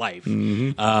throughout his life.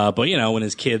 But you know, when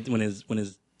his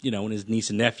niece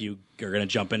and nephew are going to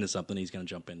jump into something, he's going to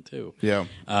jump in too. Yeah.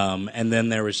 And then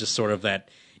there was just sort of that,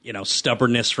 you know,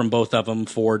 stubbornness from both of them.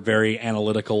 Ford very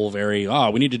analytical, very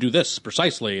we need to do this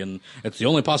precisely, and it's the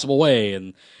only possible way,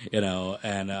 and you know,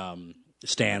 and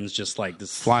Stan's just like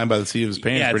this flying by the seat of his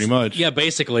pants, pretty it's- much. Yeah,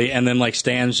 basically. And then like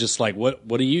Stan's just like, what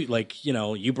do you like? You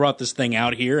know, you brought this thing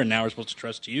out here, and now we're supposed to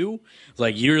trust you. It's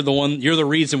like you're the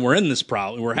reason we're in this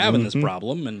problem. We're having this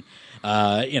problem,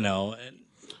 and you know.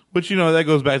 But you know, that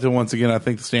goes back to, once again, I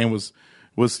think Stan was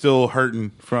still hurting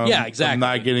from, exactly. from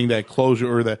not getting that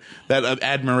closure or that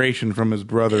admiration from his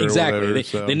brother. Exactly. Or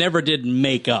whatever, They never did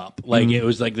make up. Like it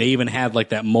was like they even had like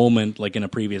that moment like in a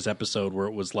previous episode where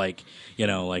it was like, you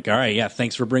know, like, all right, yeah,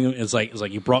 thanks for bringing. It's like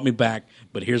you brought me back,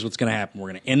 but here's what's going to happen. We're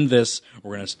going to end this.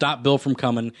 We're going to stop Bill from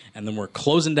coming, and then we're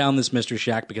closing down this mystery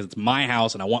shack because it's my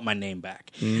house and I want my name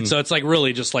back. So it's like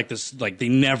really just like this. Like they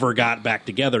never got back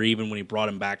together, even when he brought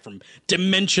him back from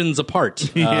dimensions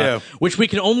apart. Yeah. Which we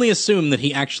can only assume that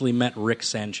he actually met Rick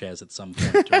Sanchez at some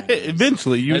point. during this.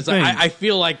 Eventually, you would It's like, think. I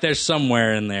feel like there's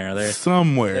somewhere in there.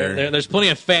 Somewhere. There's plenty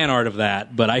of fan art of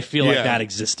that, but I feel like Yeah. that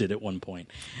existed at one point.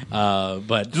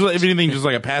 But Just like, if anything, just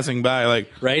like a passing by,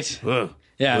 like, right, ugh,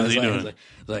 yeah, what is it's he like, doing?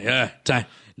 it's like time,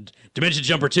 Dimension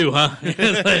Jumper 2, huh?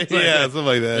 It's like, yeah, something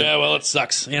like that. yeah, well, it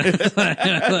sucks. You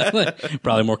know?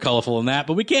 Probably more colorful than that,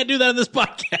 but we can't do that in this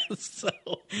podcast. So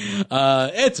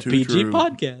it's a PG true.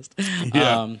 podcast.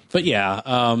 Yeah. But yeah,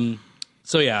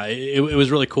 so yeah, it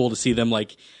was really cool to see them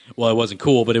like. Well, it wasn't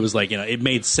cool, but it was like, you know, it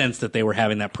made sense that they were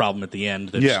having that problem at the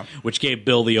end, which gave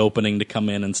Bill the opening to come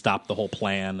in and stop the whole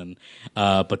plan. And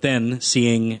but then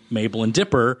seeing Mabel and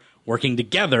Dipper working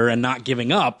together and not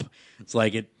giving up, it's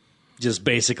like it just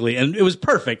basically, and it was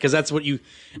perfect because that's what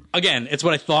it's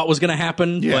what I thought was going to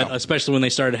happen. Yeah. But especially when they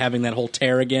started having that whole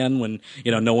tear again, when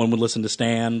you know no one would listen to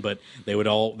Stan, but they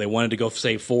wanted to go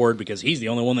save Ford because he's the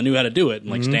only one that knew how to do it,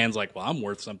 and like Stan's like, well, I'm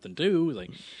worth something too.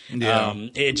 Like, Yeah.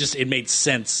 it made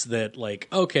sense that like,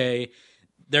 okay,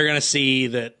 they're going to see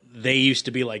that they used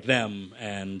to be like them,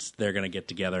 and they're going to get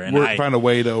together and Find a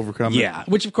way to overcome it. yeah,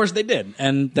 which of course they did,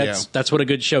 and that's what a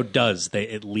good show does.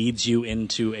 It leads you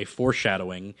into a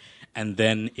foreshadowing, and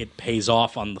then it pays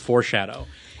off on the foreshadow.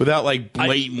 Without like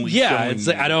blatantly showing it's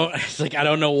like you. I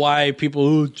don't know why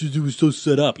people it was so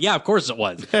set up. Yeah, of course it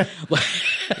was. A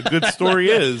good story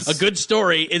is. A good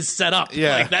story is set up.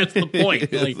 Yeah. Like that's the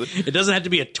point. Like, it doesn't have to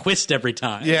be a twist every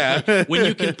time. Yeah. When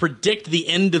you can predict the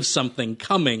end of something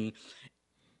coming.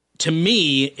 To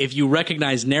me, if you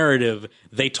recognize narrative,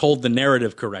 they told the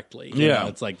narrative correctly. You know,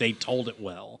 it's like they told it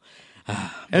well.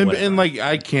 And like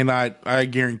I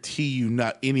guarantee you,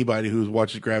 not anybody who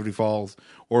watches Gravity Falls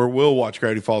or will watch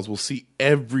Gravity Falls will see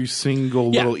every single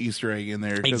little Easter egg in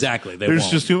there. 'Cause Exactly. They There's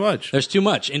won't. just too much. There's too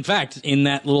much. In fact, in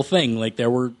that little thing, like there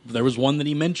was one that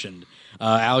he mentioned.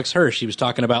 Alex Hirsch, he was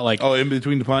talking about like In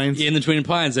Between the Pines? in the Twin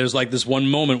Pines. There's like this one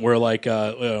moment where like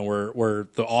where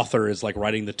the author is like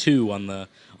writing the 2 on one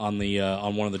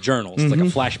of the journals. It's like a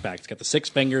flashback. It's got the 6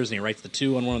 fingers, and he writes the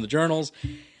 2 on one of the journals.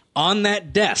 On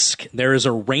that desk, there is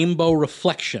a rainbow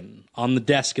reflection on the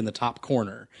desk in the top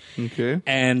corner. Okay.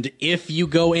 And if you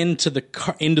go into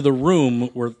the room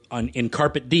where in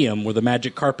Carpet Diem, where the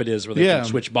magic carpet is, where they can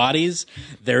switch bodies,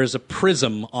 there is a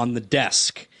prism on the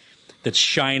desk that's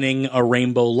shining a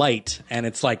rainbow light, and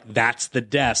it's like that's the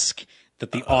desk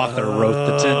that the author wrote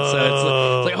the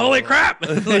so it's like holy crap,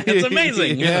 it's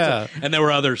amazing. Yeah. And there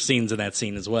were other scenes in that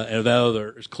scene as well. There were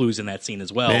other clues in that scene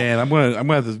as well. Man, I'm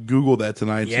gonna have to Google that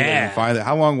tonight so that I Yeah. can find it.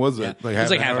 How long was it? It was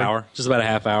like an half hour, just about a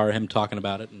half hour. Him talking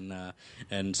about it, and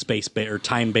or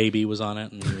Time Baby was on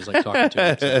it, and he was like talking to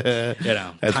him. So, you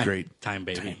know, That's great. Time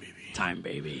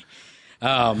Baby.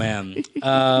 Oh man,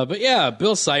 but yeah,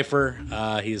 Bill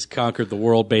Cipher, he's conquered the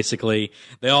world basically.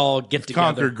 They all get together.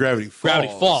 Conquered Gravity Falls.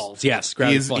 Gravity Falls, yes.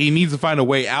 He needs to find a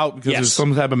way out because Yes. there's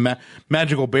some type of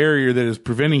magical barrier that is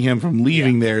preventing him from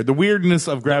leaving there. The weirdness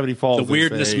of Gravity Falls. The they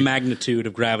weirdness say. magnitude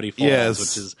of Gravity Falls, Yes.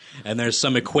 which is, and there's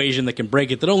some equation that can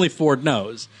break it that only Ford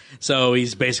knows. So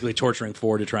he's basically torturing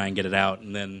Ford to try and get it out,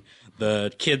 and then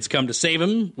the kids come to save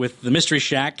him with the Mystery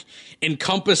Shack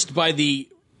encompassed by the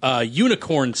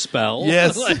unicorn spell,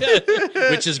 Yes.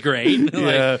 which is great.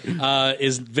 Yeah.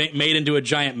 Made into a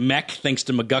giant mech thanks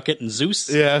to McGucket and Zeus.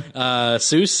 Yeah.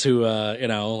 Zeus, who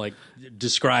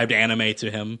described anime to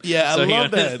him. Yeah, So I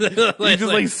love that. He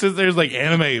just like sits there, like,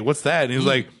 anime. What's that? And he's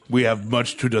like, we have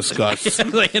much to discuss.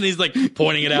 and he's like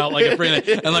pointing it out like a friend,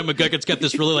 and like McGucket's got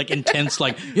this really like intense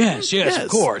like yes, of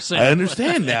course. I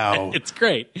understand now. It's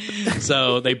great.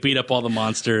 So they beat up all the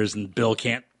monsters, and Bill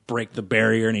can't break the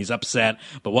barrier, and he's upset.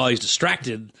 But while he's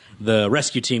distracted, the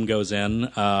rescue team goes in,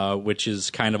 which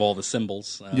is kind of all the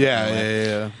symbols.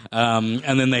 Yeah. And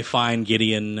then they find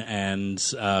Gideon, and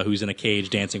who's in a cage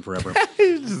dancing forever.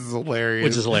 This is hilarious.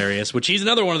 Which is hilarious. Which he's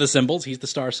another one of the symbols. He's the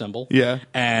star symbol. Yeah.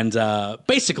 And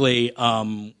basically,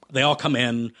 they all come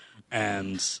in,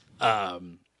 and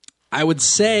I would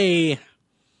say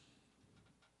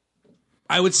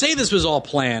this was all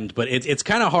planned, but it's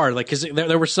kind of hard, like because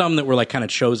there were some that were like kind of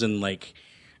chosen, like.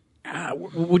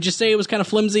 Would you say it was kind of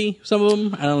flimsy? Some of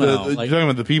them, I don't know. You're talking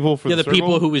about the people for the the circle?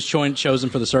 people who was chosen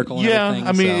for the circle. And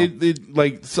everything, I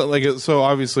mean, so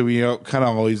obviously we kind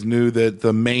of always knew that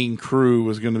the main crew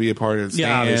was going to be a part of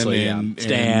Stan, obviously, and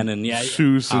Stan and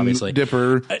Seuss obviously. and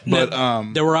Dipper, No,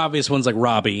 but there were obvious ones like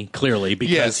Robbie, clearly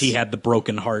because Yes. he had the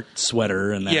broken heart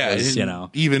sweater, and that was and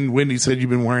even Wendy said you've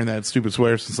been wearing that stupid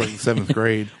sweater since like the 7th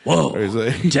grade. Whoa, Or is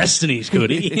it- Destiny's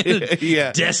hoodie,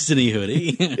 Yeah. Destiny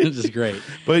hoodie, which is great.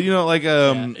 But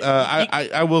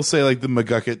I will say like the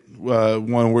McGucket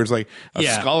one where it's like a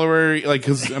Yeah. scholarly, like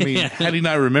because I mean had he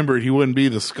not remembered he wouldn't be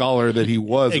the scholar that he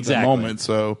was at the Exactly. moment.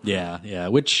 So Yeah,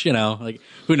 which like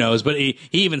who knows? But he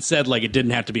even said like it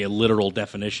didn't have to be a literal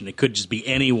definition; it could just be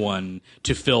anyone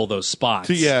to fill those spots.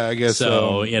 Yeah, I guess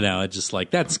so. It's just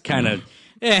like that's kind of.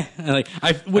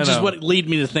 Which is know. what led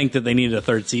me to think that they needed a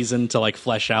third season to like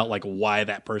flesh out like why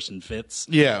that person fits.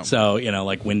 Yeah. So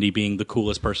like Wendy being the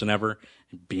coolest person ever,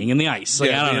 being in the ice.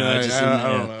 Like, Yeah, I don't know. It just, I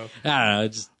don't know. I don't know.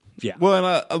 It's just yeah.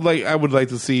 Well, and I would like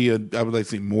to see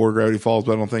more Gravity Falls,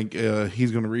 but I don't think he's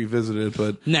going to revisit it.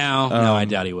 But No, I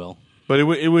doubt he will. But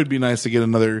it would be nice to get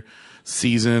another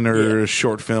season or a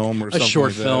short film or A something. short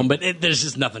like that. film, but there's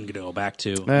just nothing to go back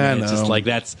to. I It's just know. like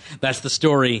that's the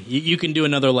story. You can do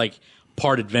another like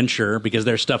part adventure because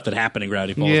there's stuff that happened in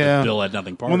Gravity Falls that Bill had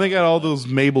nothing part When of. they got all those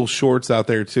Mabel shorts out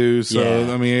there too, so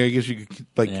Yeah. I mean, I guess you could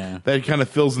that kind of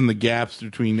fills in the gaps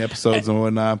between episodes and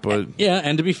whatnot. But Yeah,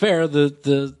 and to be fair,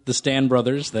 the Stan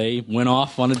brothers, they went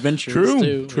off on adventures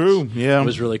too. True, which yeah.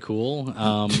 was really cool.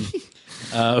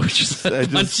 Which is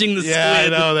punching the squid. Yeah, I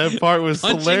know that part was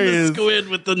punching hilarious. the squid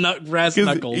with the brass 'Cause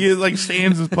knuckles. he like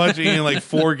stands and punching, and like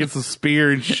Ford gets a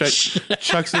spear and chucks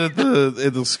it at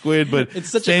the squid. But It's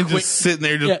such a Stan's quick- just sitting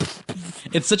there, just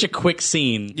It's such a quick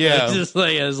scene. Yeah. It's just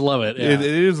like I just love it. Yeah. it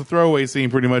is a throwaway scene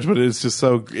pretty much, but it's just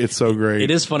so great.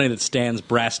 It is funny that Stan's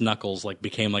brass knuckles like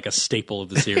became like a staple of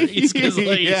the series. 'Cause,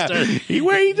 like, he started-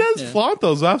 he does flaunt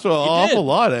those off an awful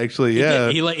lot, actually.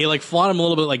 Yeah, He like fought him a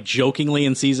little bit like jokingly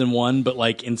in season 1, but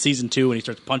like in season 2 when he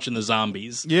starts punching the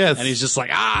zombies. Yes. And he's just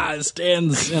like,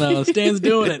 Stan's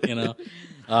doing it, It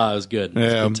was good. It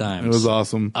was yeah, good times. it was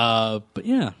awesome. But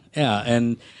yeah.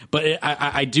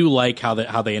 I do like how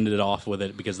they ended it off with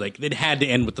it because like it had to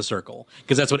end with the circle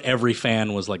because that's what every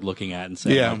fan was like looking at and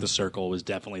saying Yeah. like, the circle was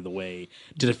definitely the way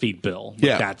to defeat Bill. Like,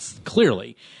 Yeah. that's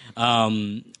clearly.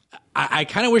 I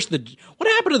kind of wish what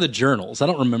happened to the journals? I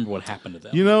don't remember what happened to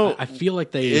them. I feel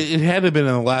like they. It had to have been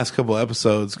in the last couple of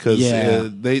episodes because Yeah.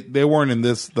 they weren't in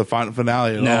the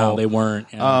finale at all. no, they weren't.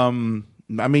 Yeah.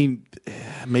 I mean,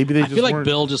 maybe they I just feel like weren't.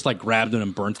 Bill just like grabbed them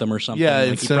and burnt them or something. Yeah,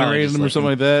 Like, he probably incinerated just, them or something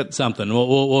like that. Something.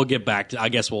 We'll get back to. I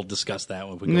guess we'll discuss that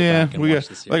when we go Yeah, back and we watch got,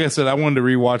 this. like I said, I wanted to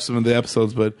rewatch some of the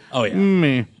episodes, but Oh, yeah.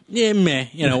 meh. Yeah, meh.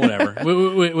 Whatever.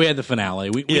 we had the finale.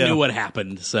 We Yeah. knew what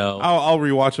happened. So I'll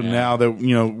rewatch them now that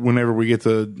whenever we get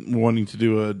to wanting to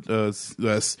do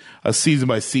a season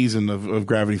by season of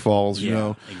Gravity Falls.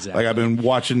 Yeah, exactly. Like I've been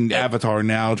watching Avatar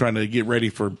now, trying to get ready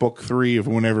for book 3 of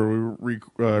whenever we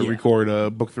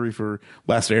record book 3 for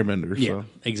Last Airbender. yeah, So.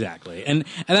 exactly. And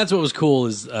that's what was cool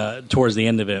is towards the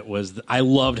end of it was I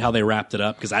loved how they wrapped it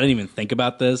up because I didn't even think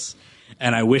about this.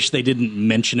 and I wish they didn't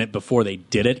mention it before they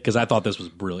did it, because I thought this was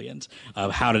brilliant,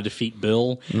 of how to defeat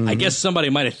Bill. I guess somebody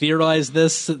might have theorized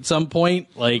this at some point,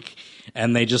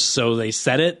 and they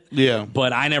said it. Yeah.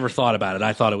 But I never thought about it.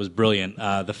 I thought it was brilliant.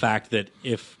 The fact that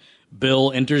if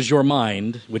Bill enters your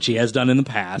mind, which he has done in the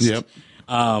past. Yep.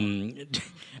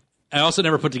 I also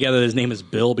never put together that his name is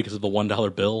Bill because of the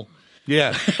 $1 bill.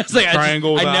 Yeah. It's like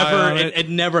triangle. it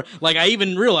never, like, I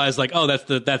even realized, like, oh, that's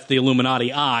the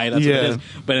Illuminati eye. That's what it is.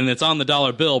 But and it's on the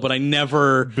dollar bill. But I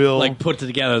never like put it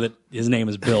together that his name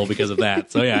is Bill because of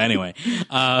that. So yeah. Anyway,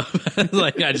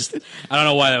 like I don't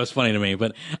know why that was funny to me.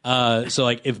 But so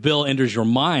like if Bill enters your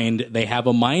mind, they have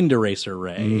a mind eraser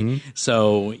ray,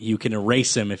 so you can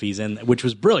erase him if he's in, which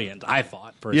was brilliant. I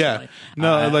thought personally. Yeah.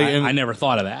 No, I never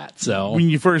thought of that. So when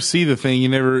you first see the thing,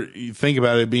 you think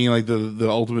about it being like the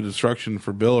ultimate destruction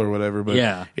for Bill or whatever. But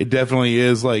yeah, it definitely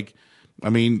is like. I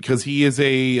mean, because he is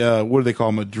a what do they call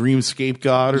him? A dreamscape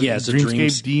god or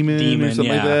dreamscape demon or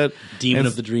something like that. Demon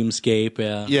of the dreamscape.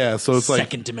 Yeah, yeah. So it's like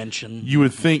second dimension. You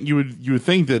would think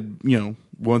that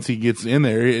once he gets in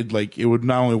there, it would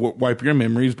not only wipe your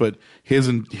memories, but his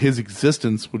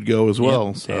existence would go as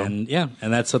well. So and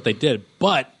that's what they did.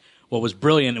 But what was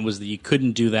brilliant was that you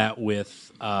couldn't do that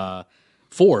with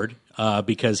Ford.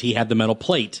 Because he had the metal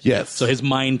plate. Yes. So his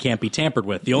mind can't be tampered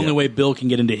with. The only way Bill can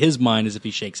get into his mind is if he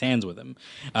shakes hands with him,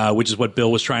 which is what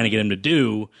Bill was trying to get him to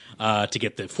do to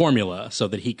get the formula so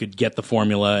that he could get the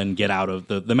formula and get out of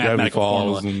the mathematical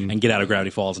formula and get out of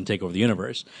Gravity Falls and take over the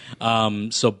universe.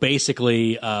 So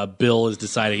basically, Bill has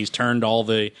decided he's turned all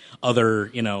the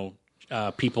other,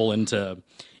 people into,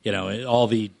 all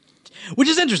the... Which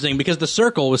is interesting because the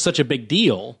circle was such a big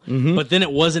deal, but then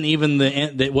it wasn't even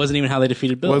how they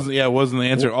defeated Bill. It wasn't the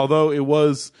answer. Although it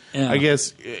was, I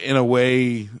guess, in a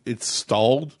way, it's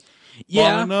stalled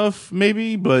long enough,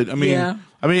 maybe. But I mean,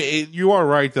 you are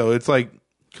right though. It's like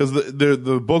because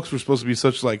the books were supposed to be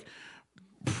such like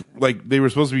they were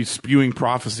supposed to be spewing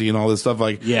prophecy and all this stuff,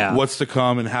 like what's to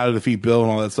come and how to defeat Bill and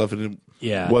all that stuff, and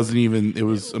wasn't even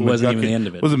the end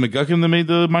of it. Was it McGuckin that made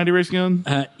the mind erasing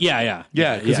gun? Yeah.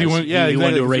 Because he wanted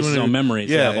to erase his own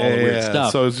memories. All the weird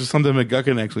stuff. So it's just something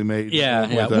McGuckin actually made.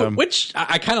 Which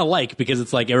I kind of like because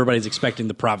it's like everybody's expecting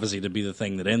the prophecy to be the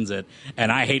thing that ends it,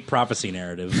 and I hate prophecy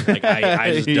narratives. Like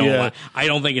I just don't. I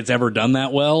don't think it's ever done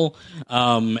that well.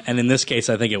 And in this case,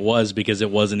 I think it was because it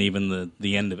wasn't even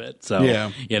the end of it.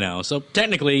 So so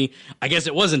technically, I guess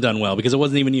it wasn't done well because it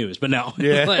wasn't even used. But no,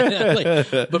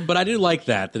 but I do like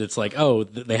that it's like, oh,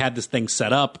 they had this thing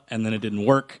set up and then it didn't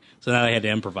work, so now they had to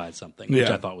improvise something, which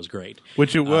I thought was great.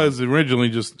 Which it was originally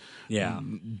just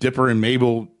Dipper and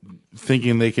Mabel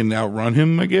thinking they can outrun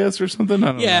him, I guess, or something. I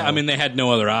don't know. I mean, they had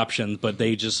no other options, but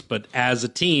but as a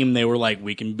team, they were like,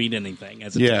 we can beat anything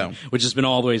as a team, which has been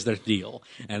always their deal.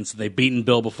 And so they've beaten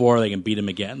Bill before, they can beat him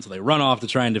again. So they run off to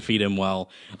try and defeat him while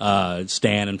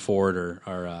Stan and Ford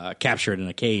are captured in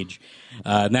a cage.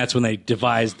 And that's when they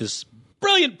devised this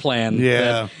brilliant plan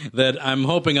that I'm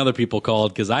hoping other people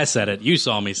called because I said it. You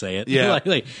saw me say it.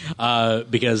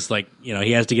 Because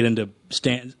he has to get into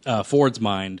Ford's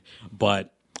mind,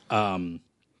 but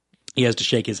he has to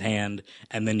shake his hand,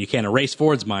 and then you can't erase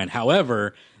Ford's mind.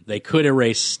 However, they could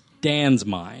erase Stan's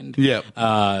mind.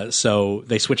 So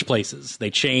they switch places.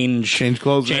 They change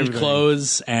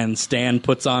clothes, and Stan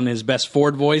puts on his best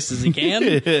Ford voice as he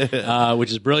can,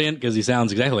 which is brilliant because he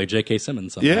sounds exactly like J.K.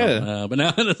 Simmons. Somehow. But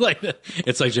now it's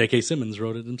like J.K. Simmons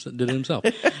did it himself.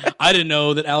 I didn't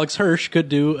know that Alex Hirsch could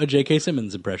do a J.K.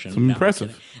 Simmons impression.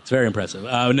 Impressive. It's very impressive.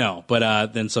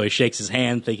 Then so he shakes his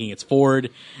hand thinking it's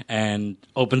Ford and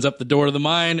opens up the door to the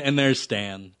mine, and there's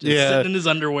Stan just sitting in his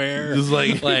underwear. Just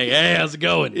like, hey, how's it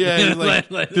going? He's like,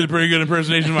 did a pretty good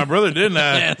impersonation of my brother, didn't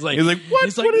I? He's like, what?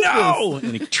 He's like, what is no! this?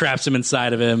 And he traps him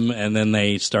inside of him, and then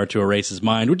they start to erase his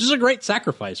mind, which is a great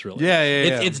sacrifice, really.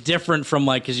 It's different from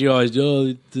because you always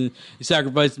he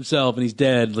sacrificed himself and he's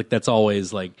dead. Like that's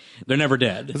always like they're never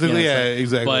dead.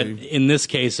 Exactly. But in this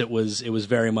case, it was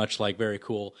very much like very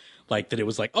cool. Like that it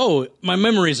was like, oh, my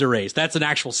memory's erased. That's an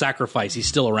actual sacrifice. He's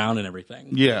still around and everything.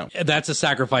 Yeah. That's a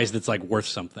sacrifice that's like worth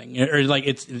something. Or like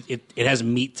it has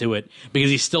meat to it because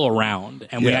he's still around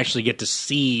and we actually get to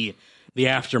see the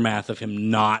aftermath of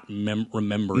him not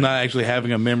remembering. Not actually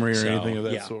having a memory or anything of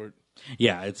that sort.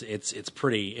 Yeah, it's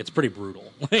pretty brutal.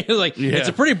 It's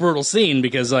a pretty brutal scene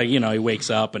because he wakes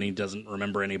up and he doesn't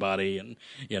remember anybody and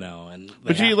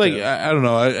But I don't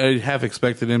know, I half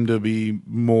expected him to be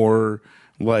more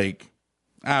like,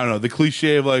 I don't know, the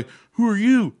cliche of like, who are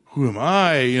you? who am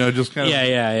I? Just kind of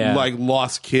Yeah. like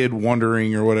lost kid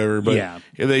wondering or whatever. But Yeah.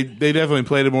 they definitely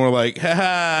played it more like,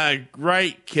 ha,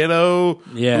 right, kiddo.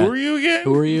 Yeah. Who are you again?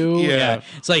 Who are you? Yeah.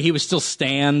 It's like he was still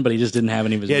Stan, but he just didn't have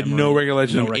any of his He had memory. no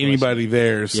recollection of anybody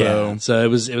there. So Yeah. So it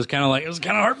was kind of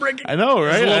heartbreaking. I know,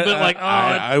 right? It was a little bit like,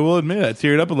 I will admit, I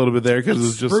teared up a little bit there because it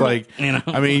was just brutal, like,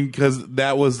 I mean, because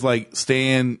that was like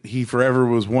Stan. He forever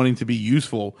was wanting to be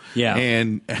useful. Yeah.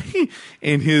 And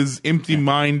in his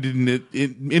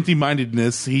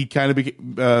empty-mindedness, he kind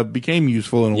of became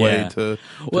useful in a way to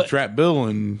trap Bill.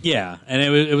 And yeah, and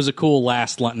it was a cool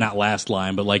not last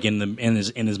line, but like in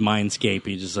his mindscape,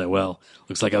 he just said, "Well,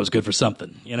 looks like I was good for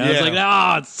something." It's like,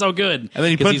 it's so good. And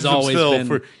then he punches him still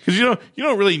because you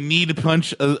don't really need to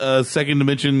punch a second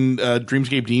dimension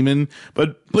Dreamscape demon,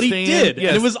 but he Stan, did,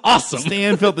 and it was awesome.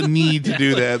 Stan felt the need to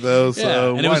do that though,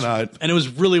 so and why not? And it was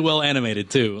really well animated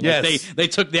too. Like, Yes. they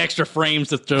took the extra frames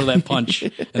to throw that punch,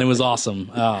 and it was awesome.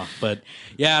 But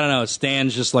yeah, I don't know.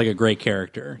 Stan's just like a great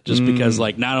character, just because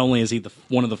like not only is he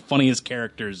one of the funniest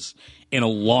characters in a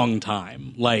long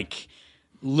time, like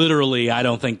literally, I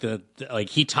don't think that like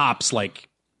he tops like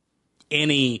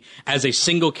any as a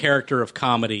single character of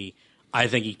comedy. I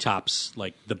think he tops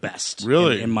like the best.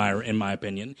 Really, in my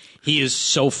opinion, he is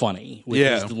so funny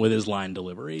with his line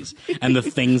deliveries and the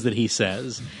things that he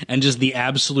says, and just the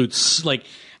absolute like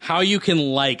how you can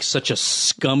like such a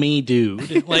scummy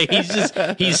dude. Like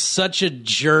he's such a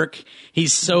jerk.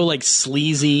 He's so like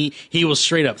sleazy. He will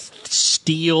straight up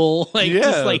steal.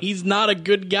 Just like he's not a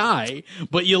good guy,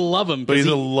 but you love him. But he's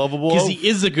a lovable because he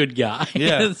is a good guy.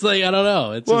 Yeah, it's like I don't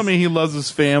know. It's I mean, he loves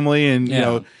his family, and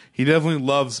he definitely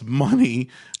loves money.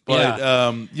 But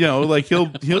like he'll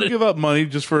give up money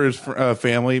just for his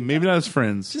family, maybe not his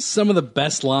friends. Just some of the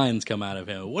best lines come out of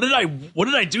him. What did I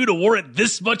do to warrant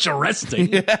this much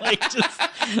arresting? Like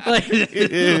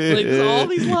all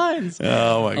these lines.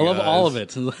 Oh my god, I love all of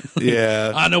it.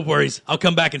 Yeah. No worries. I'll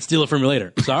come back and steal it from you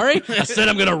later. Sorry, I said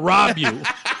I'm gonna rob you.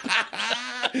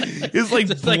 It's like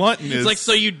bluntness. It's like,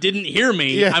 so you didn't hear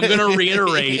me. I'm going to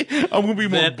reiterate. I'm going to be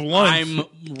more blunt. I'm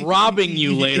robbing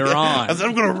you later on. I said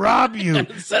I'm going to rob you. I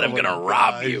said I'm going to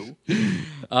rob you.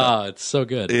 It's so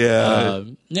good. Yeah.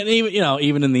 And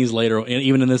even in these later,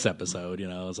 even in this episode,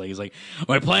 he's like,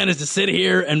 my plan is to sit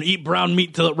here and eat brown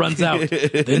meat till it runs out.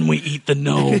 Then we eat the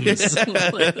gnomes.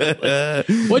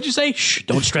 What'd you say? Shh,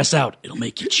 don't stress out. It'll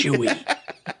make you chewy.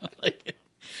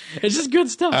 It's just good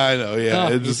stuff. I know, yeah.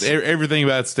 It's just everything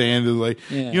about Stan is like,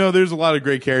 there's a lot of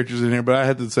great characters in here, but I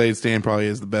have to say Stan probably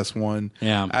is the best one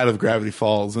out of Gravity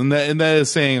Falls. And that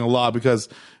is saying a lot because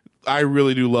I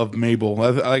really do love Mabel.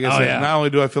 Like I said, not only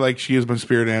do I feel like she is my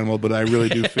spirit animal, but I really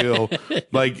do feel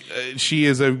like she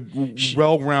is a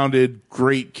well-rounded,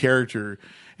 great character.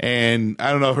 And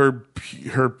I don't know,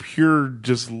 her pure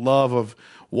just love of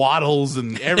Waddles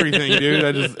and everything,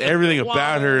 dude. Everything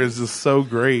about her is just so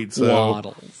great. So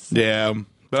Waddles. Yeah.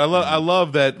 But I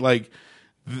love that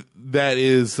that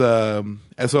is so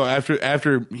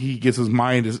after he gets his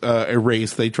mind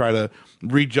erased, they try to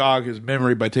re-jog his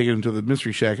memory by taking him to the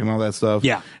mystery shack and all that stuff.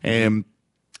 Yeah. And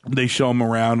they show him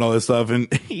around all this stuff, and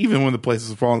even when the place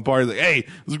is falling apart, he's like, "Hey,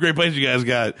 this is a great place you guys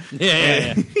got."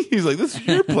 Yeah. He's like, "This is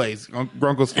your place,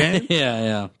 Uncle Stan."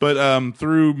 Yeah. But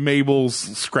through Mabel's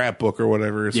scrapbook or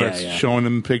whatever, it starts showing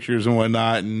him pictures and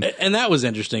whatnot, and that was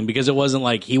interesting because it wasn't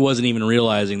like he wasn't even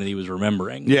realizing that he was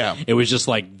remembering. Yeah, it was just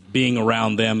like being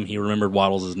around them. He remembered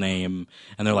Waddles' name,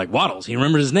 and they're like, "Waddles, he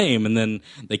remembered his name," and then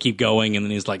they keep going, and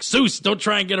then he's like, "Seuss, don't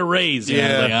try and get a raise."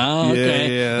 Yeah, like, oh,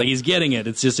 okay. Yeah. Like he's getting it.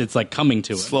 It's like coming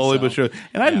to him slowly but surely.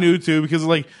 And I knew too because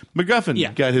like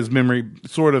MacGuffin got his memory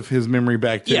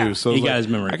back too. Yeah, so he got his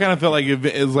memory. I kind of felt like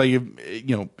it was like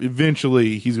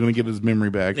eventually he's going to get his memory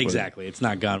back. Exactly, it's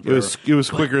not gone forever. It was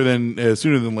quicker than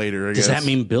sooner than later. I guess. Does that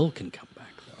mean Bill can come back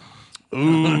though?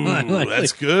 Ooh,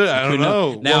 that's good. I don't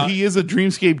know. Now, well, he is a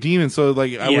Dreamscape demon, so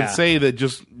like I would say that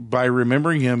just by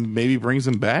remembering him, maybe brings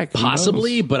him back.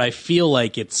 Possibly, but I feel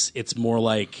like it's more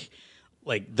like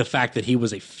the fact that he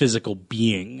was a physical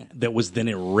being that was then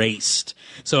erased.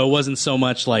 So it wasn't so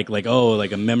much like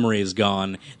a memory is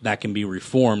gone that can be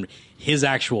reformed. His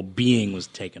actual being was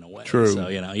taken away. True. So,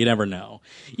 you never know.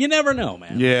 You never know,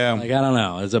 man. Yeah. Like, I don't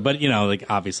know. But,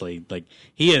 obviously,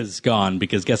 he is gone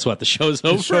because guess what? The show's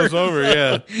over. The show's over,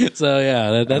 yeah. So,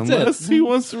 yeah, that's it. Unless he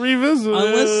wants to revisit.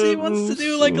 Unless he wants to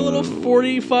do like a little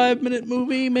 45-minute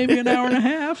movie, maybe an hour and a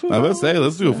half. I would say,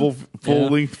 let's do a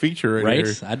full-length feature right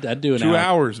here. I'd do an 2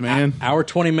 hours, man. Hour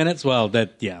 20 minutes. Well,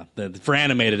 for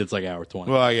animated, it's like hour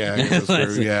 20. Well, yeah. I guess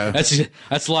that's true. Yeah.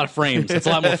 That's a lot of frames. That's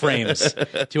a lot more frames.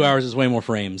 2 hours is just way more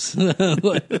frames. Yeah,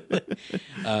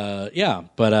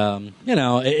 but you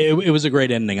know, it was a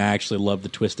great ending. I actually loved the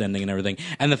twist ending and everything,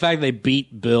 and the fact they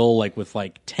beat Bill like with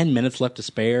like 10 minutes left to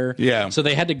spare. Yeah. So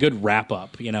they had a good wrap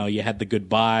up. You know, you had the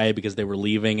goodbye because they were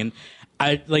leaving, and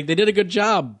I like they did a good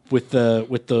job with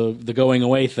the going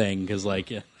away thing because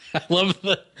like. I love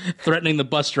the threatening the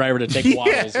bus driver to take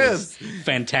Waddles. Was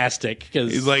fantastic because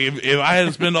He's like, if I had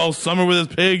to spend all summer with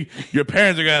this pig, your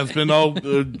parents are going to spend all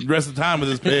the rest of the time with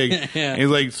this pig. Yeah. And he's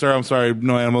like, sir, I'm sorry,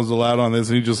 no animals allowed on this.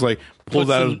 And he just like pulls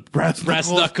out his brass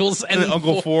knuckles. And then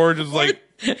Uncle Ford just like,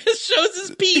 shows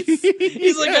his piece.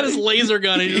 He's like got his laser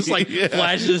gun and he just like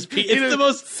flashes his piece. It's the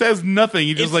most says nothing.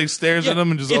 He just like stares at him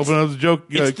and just opens up the joke.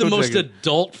 It's the most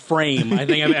adult frame I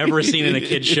think I've ever seen in a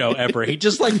kid's show ever. He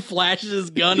just like flashes his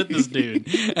gun at this dude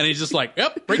and he's just like,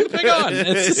 "Yep, bring the pig on."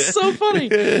 It's just so funny.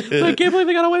 I can't believe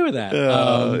they got away with that.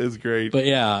 It's great. But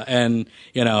yeah, and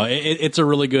you know, it's a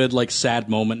really good like sad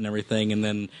moment and everything. And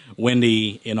then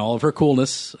Wendy, in all of her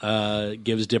coolness,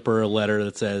 gives Dipper a letter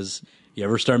that says, "You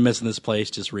ever start missing this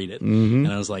place, just read it." And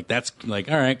I was like, that's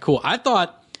like, all right, cool. I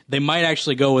thought they might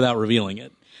actually go without revealing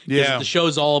it. Yeah. The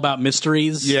show's all about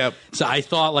mysteries. Yep. So I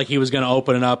thought like he was going to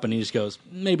open it up and he just goes,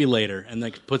 maybe later, and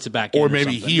like puts it back in. Or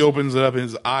maybe something. he opens it up and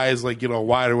his eyes like get all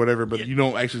wide or whatever, but you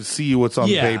don't actually see what's on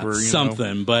paper. You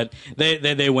something. know? But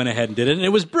they went ahead and did it. And it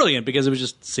was brilliant because it was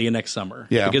just see you next summer.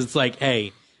 Yeah. Because it's like,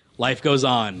 hey, life goes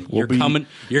on.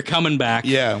 You're coming back.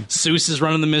 Yeah. Seuss is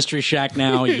running the Mystery Shack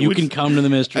now. You can come to the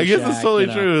Mystery I guess Shack. that's totally you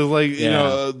know. true. It's like, you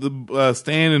know, the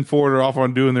Stan and Ford are off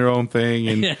on doing their own thing.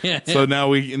 And so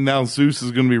now Zeus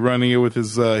is going to be running it with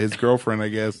his girlfriend, I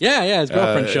guess. Yeah, his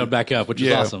girlfriend showed back up, which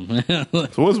is awesome. So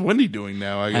what's Wendy doing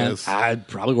now, I guess? I'd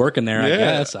probably working there, I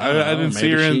guess. I didn't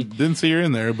see her didn't see her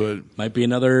in there, but might be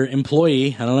another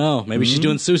employee. I don't know. Maybe she's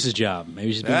doing Seuss's job.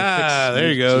 Maybe she's doing the fix.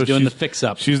 there you go. She's doing the fix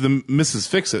up. She's the Mrs.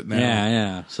 Fix It now.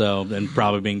 Yeah. So, and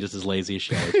probably being just as lazy as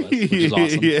she always was, which is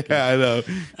awesome. Yeah, I know.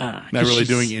 Not really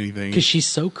doing anything. Because she's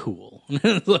so cool.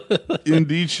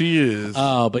 Indeed she is.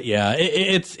 Oh, but yeah,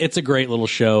 it's a great little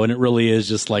show, and it really is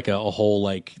just like a whole,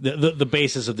 like, the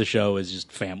basis of the show is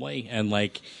just family, and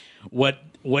like what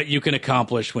you can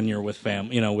accomplish when you're with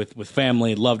family, you know, with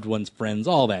family, loved ones, friends,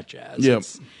 all that jazz. Yep.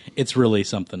 It's really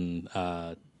something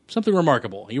something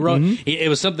remarkable. He wrote it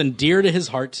was something dear to his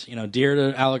heart, you know, dear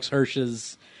to Alex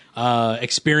Hirsch's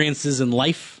experiences in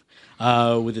life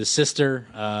with his sister,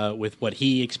 with what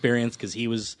he experienced, because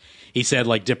he said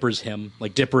like Dipper's him,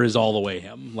 like Dipper is all the way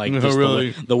him, like just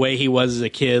really? the way he was as a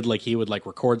kid, like he would like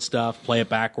record stuff, play it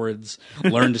backwards,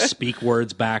 learn to speak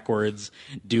words backwards,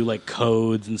 do like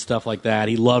codes and stuff like that.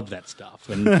 He loved that stuff,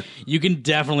 and you can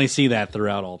definitely see that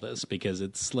throughout all this because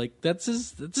it's like that's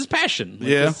his passion. Like,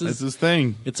 it's his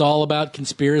thing. It's all about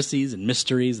conspiracies and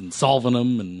mysteries and solving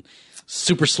them and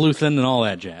super sleuthing and all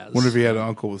that jazz. Wonder if he had an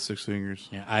uncle with 6 fingers.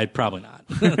 Yeah, I'd probably not.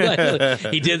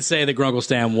 He did say that Grunkle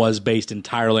Stan was based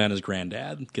entirely on his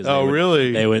granddad.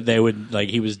 Really? They would like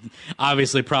he was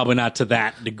obviously probably not to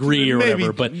that degree or Maybe,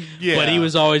 whatever, but yeah. he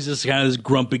was always just kind of this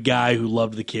grumpy guy who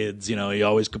loved the kids. You know, he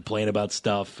always complained about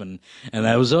stuff, and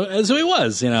that was that's who he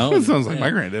was. You know, That sounds like my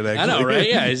granddad. Actually, I know, right?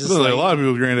 Yeah, he's just Sounds like like a lot of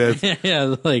people's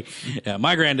granddads. yeah,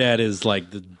 my granddad is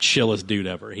like the chillest dude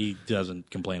ever. He doesn't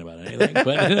complain about anything,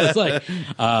 but it's like,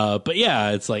 but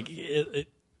yeah, it's like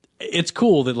it's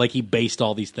cool that like he based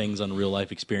all these things on real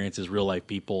life experiences, real life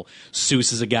people.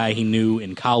 Seuss is a guy he knew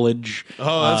in college.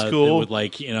 Oh, that's cool. That would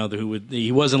like, you know,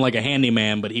 he wasn't like a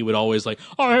handyman, but he would always like,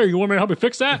 oh, hey, you want me to help me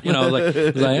fix that? You know,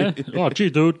 like, oh,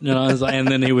 gee, dude. You know, and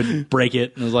then he would break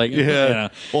it, and it was like, Yeah. you know,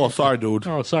 Oh, sorry, dude.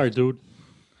 oh, sorry, dude.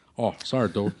 Oh, sorry,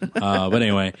 dude. But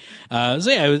anyway, so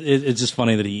yeah, it's just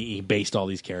funny that he based all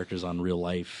these characters on real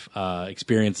life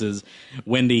experiences.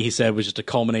 Wendy, he said, was just a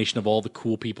culmination of all the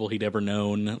cool people he'd ever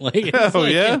known. Like,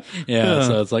 yeah? Yeah.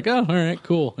 So it's like, oh, all right,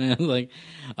 cool. Yeah, like,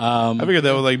 I figured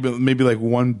that was like maybe like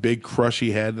one big crush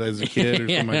he had as a kid or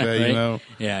something like that. right? You know?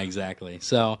 Yeah, exactly.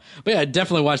 So, but yeah,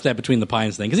 definitely watch that Between the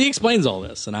Pines thing because he explains all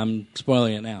this, and I'm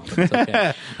spoiling it now. But it's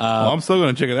okay. Well, I'm still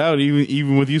going to check it out,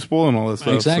 even with you spoiling all this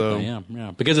stuff. Exactly. So.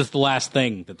 Yeah. Because it's the last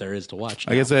thing that there is to watch.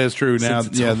 I guess that is true. Now,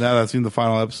 Since it's over. now that I've seen the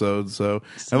final episode, so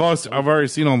I've already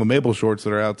seen all the Mabel shorts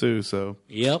that are out too. So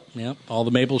Yep. All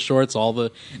the Mabel shorts, all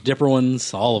the Dipper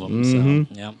ones, all of them.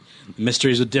 So, yep.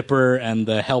 Mysteries with Dipper and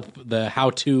the how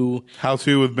to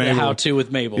with Mabel.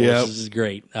 with Mabel. Yep. This is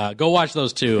great. Go watch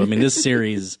those too. I mean, this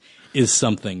series is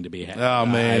something to be had. Oh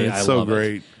man, it's so love it.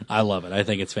 great. I love it. I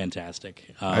think it's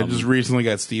fantastic. I just recently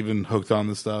got Steven hooked on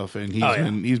this stuff, and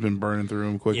he's been burning through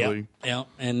them quickly. Yeah.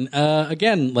 And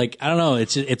again, like I don't know,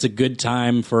 it's a good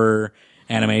time for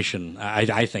animation.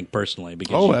 I think personally,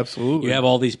 because absolutely. you have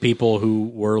all these people who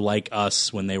were like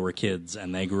us when they were kids,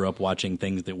 and they grew up watching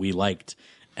things that we liked,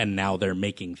 and now they're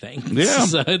making things. Yeah.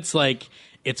 So it's like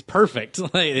it's perfect.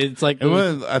 It's like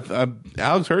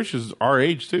Alex Hirsch is our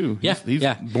age too. Yeah, he's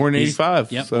yeah. born in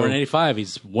 '85. Yep, so. born in '85.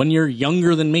 He's 1 year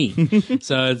younger than me.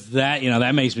 So it's that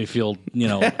that makes me feel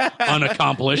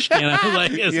unaccomplished.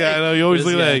 Like yeah, I know. You always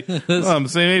look like I'm the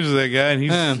same age as that guy,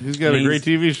 and he's got a great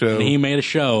TV show. And he made a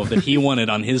show that he wanted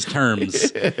on his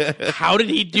terms. How did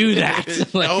he do that?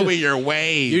 Tell me your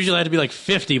way. Usually, I have to be like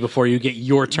 50 before you get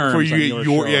your terms. Before you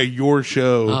get your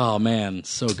show. Oh man,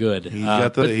 so good. He's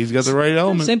got the right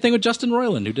element. Same thing with Justin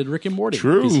Roiland, who did Rick and Morty.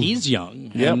 True. 'Cause he's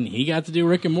young, and he got to do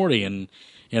Rick and Morty, and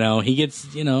he gets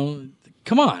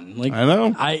come on, like I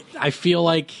know. I feel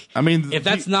like if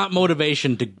that's not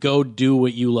motivation to go do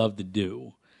what you love to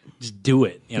do, just do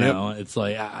it. It's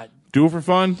like do it for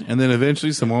fun, and then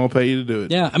eventually someone will pay you to do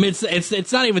it. yeah. I mean,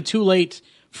 it's not even too late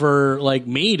for like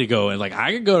me to go, and like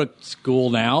I could go to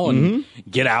school now and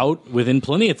get out within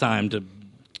plenty of time to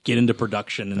get into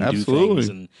production and do things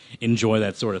and enjoy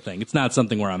that sort of thing. It's not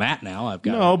something where I'm at now. I've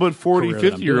got but 40,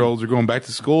 50-year-olds are going back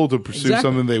to school to pursue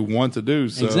something they want to do.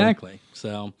 So. Exactly.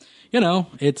 So,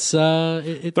 it's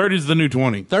 30's the new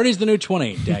 20. 30's the new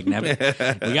 20,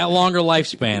 dagnabbit. We got longer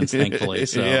lifespans, thankfully.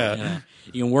 So,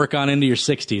 you can work on into your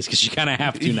 60s because you kind of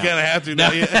have to now. You kind of have to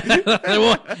now.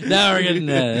 Now we're getting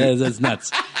that's nuts.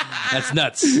 That's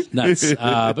nuts.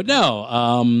 But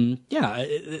no,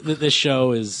 this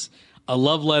show is a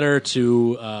love letter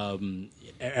to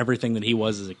everything that he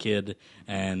was as a kid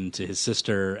and to his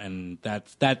sister, and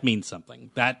that means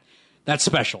something. That's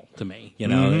special to me.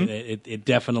 It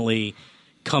definitely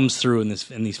comes through in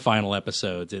these final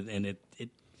episodes, and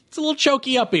it's a little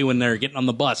choky uppy when they're getting on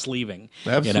the bus leaving.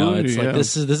 Absolutely, it's like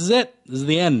this is it. This is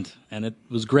the end, and it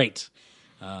was great.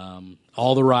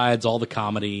 All the rides, all the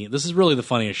comedy. This is really the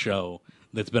funniest show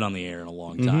that's been on the air in a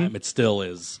long time. It still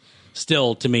is.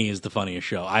 Still, to me, is the funniest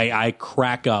show. I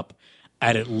crack up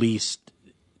at least,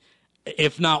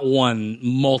 if not one,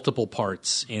 multiple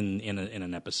parts in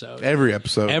an episode. Every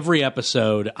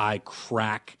episode, I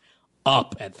crack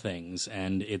up at things,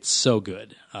 and it's so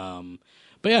good.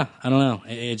 But yeah, I don't know.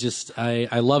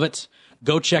 I love it.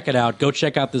 Go check it out. Go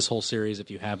check out this whole series if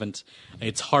you haven't.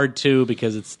 It's hard to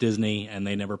because it's Disney and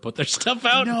they never put their stuff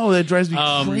out. No, that drives me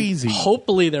crazy.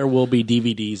 Hopefully there will be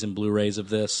DVDs and Blu-rays of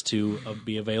this to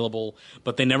be available,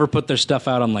 but they never put their stuff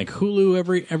out on like Hulu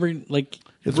ever.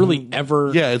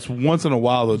 Yeah, it's once in a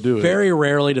while they'll do it. Very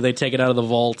rarely do they take it out of the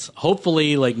vault.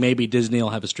 Hopefully, like maybe Disney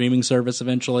will have a streaming service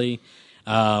eventually.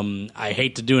 I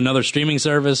hate to do another streaming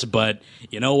service, but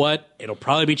you know what? It'll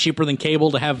probably be cheaper than cable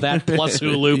to have that plus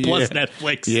Hulu plus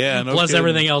Netflix plus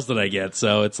everything else that I get.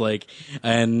 So it's like,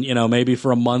 and maybe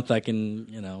for a month I can,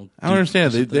 I don't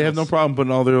understand. They have no problem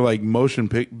putting all their like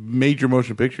major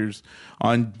motion pictures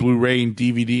on Blu-ray and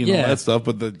DVD and all that stuff,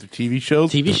 but the TV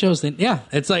shows,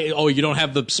 it's like, oh, you don't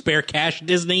have the spare cash,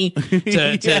 Disney,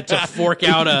 to fork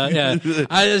out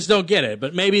I just don't get it.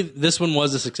 But maybe this one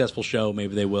was a successful show.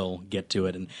 Maybe they will get to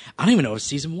it, and I don't even know if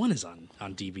season 1 is on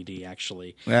DVD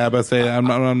actually. Yeah, but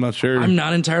I'm not sure. I'm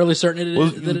not entirely certain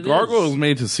that it Gargoyles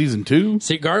made it to season 2.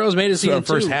 See, Gargoyles made it to season 2.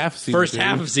 First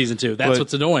half of season 2. That's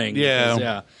what's annoying.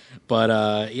 Yeah. But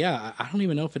I don't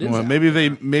even know if it is. Well, maybe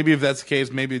if that's the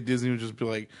case, maybe Disney would just be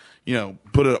like,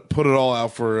 put it all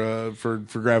out for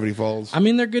Gravity Falls. I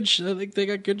mean, they're good. They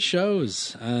got good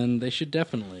shows, and they should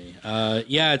definitely.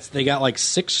 They got like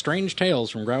 6 strange tales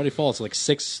from Gravity Falls, like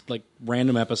 6 like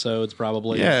random episodes,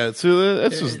 probably. Yeah, so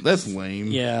that's lame.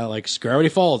 Yeah, like Gravity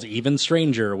Falls, Even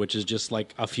Stranger, which is just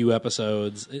like a few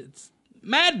episodes. It's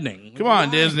maddening. Come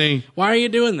on, Disney. Why are you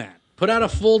doing that? Put out a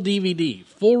full DVD,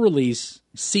 full release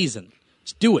season.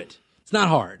 Just do it. It's not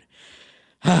hard.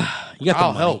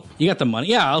 I'll help. You got the money.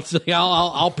 Yeah,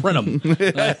 I'll print them.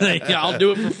 I'll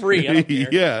do it for free. I don't care.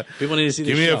 Yeah, people need to see.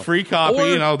 Give me a free copy,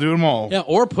 and I'll do them all. Yeah,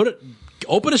 or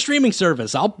open a streaming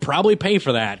service. I'll probably pay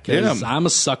for that because I'm a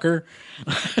sucker.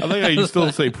 I think you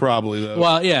still say probably though.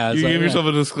 Well, yeah, you give yourself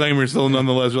a disclaimer still.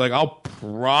 Nonetheless, you're like, I'll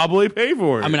probably pay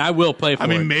for it. I mean, I will pay for it. I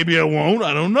mean, maybe I won't.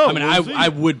 I don't know. I mean, I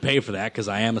would pay for that because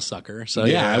I am a sucker. So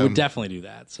yeah, I would definitely do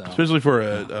that. So especially for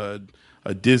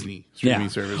a Disney streaming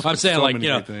service. I'm saying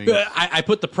I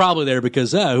put the probably there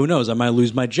because who knows, I might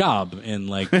lose my job in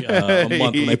like a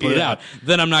month when they put it out.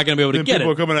 Then I'm not going to be able to get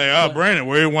people it. People are coming like, Brandon,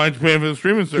 why aren't you paying for the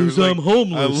streaming service? Because I'm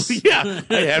homeless.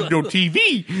 I have no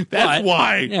TV. That's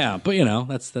why. Yeah, but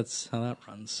that's how that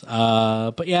runs.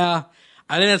 But yeah,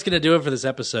 I think that's going to do it for this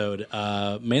episode,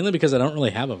 mainly because I don't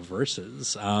really have a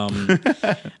versus.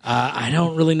 I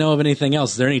don't really know of anything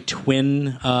else. Is there any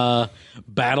twin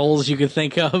battles you could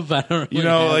think of? I don't really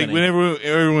have like any. whenever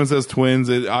everyone says twins,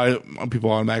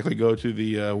 people automatically go to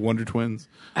the Wonder Twins.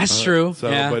 That's true. So,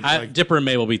 yeah, but, Dipper and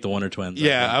Mabel beat the Wonder Twins.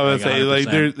 Yeah, I would say like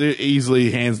 100%. they're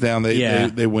easily hands down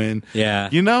they win. Yeah.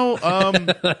 One of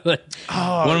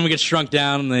them gets shrunk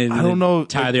down and they don't know.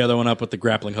 tie the other one up with the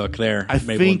grappling hook there. Mabel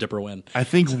and think Dipper win. I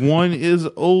think one is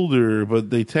older, but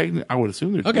they technically I would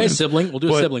assume they're Okay, twins. sibling. We'll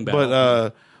do a sibling battle.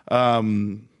 But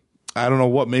I don't know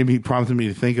what prompted me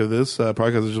to think of this. Probably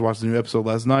because I just watched the new episode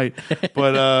last night.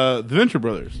 But the Venture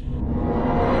Brothers.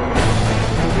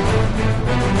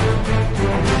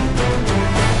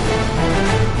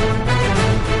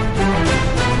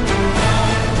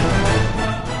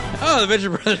 Oh, the Venture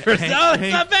Brothers. Oh,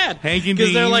 it's not bad. Hank and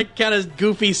because they're Dean. like kind of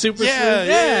goofy, super Yeah, sleuth.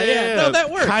 yeah. No,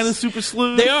 that works. Kind of super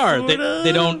sleuth. They are. sorta.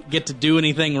 They don't get to do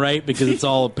anything right because it's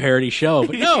all a parody show.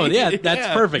 But no, yeah, that's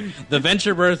Yeah. perfect. The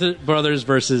Venture Brothers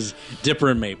versus Dipper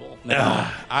and Mabel. No.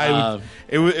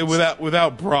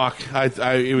 Without Brock,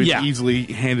 it was Yeah. easily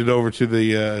handed over to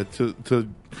the to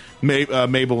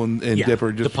Mabel and Yeah,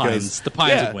 Dipper. Just the Pines. because- The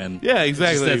Pines yeah, would win. Yeah,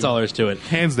 exactly. That's all there is to it.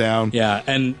 Hands down. Yeah,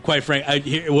 and quite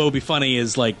frankly, what would be funny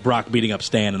is like Brock beating up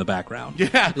Stan in the background.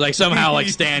 Yeah. Like somehow like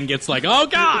Stan gets like, oh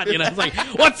God, it's like,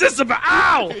 what's this about?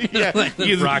 Ow! Yeah, Like,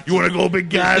 he's Brock- like, you want to go big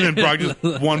guy? And then Brock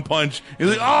just one punch. He's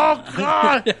like, oh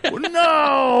God,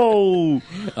 no.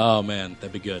 Oh man,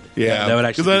 that'd be good. Yeah, that would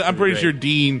actually. because be I'm pretty great. sure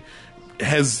Dean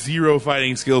has zero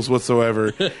fighting skills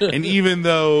whatsoever, and even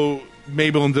though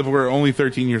Mabel and Dipper were only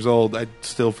 13 years old, I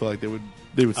still feel like they would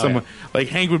someone like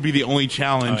Hank would be the only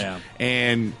challenge, Oh, yeah.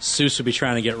 and Seuss would be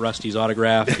trying to get Rusty's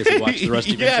autograph because he watched the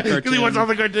Rusty Yeah, Venture 'cause cartoon. he watched all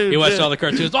the cartoons, He watched yeah. all the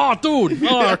cartoons. Oh, dude!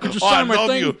 Oh, could you oh, I sign my love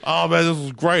thing? you. Oh man, this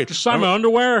was great. Sign my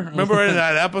underwear. Remember in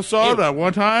that episode that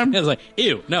one time? I was like,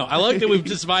 ew. No, I like that we've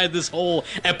just divided this whole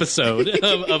episode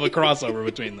of a crossover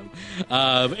between them.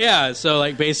 Yeah, so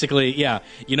like basically, yeah,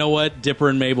 you know what? Dipper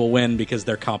and Mabel win because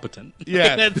they're competent.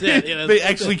 Yeah, That's it. Yeah, they that's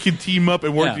actually it. can team up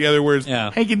and work Yeah. together. Whereas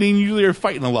Yeah. Hank and Dean usually are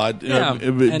fighting a lot Yeah, and-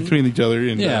 between each other.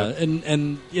 And, Yeah,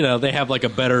 and they have like a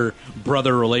better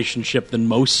brother relationship than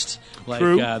most, like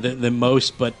True. Than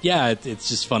most. But yeah, it's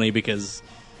just funny because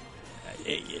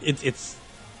it's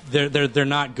they're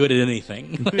not good at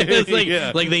anything. It's like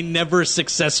Yeah. like they never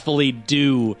successfully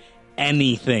do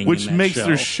anything, which in that makes show.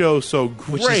 their show so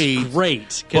great. Which is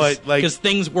great, but, like- because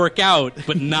things work out,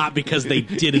 but not because they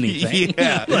did anything.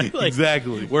 Yeah, Like-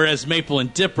 exactly. Whereas Maple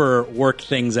and Dipper work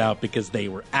things out because they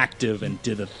were active and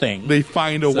did a thing. They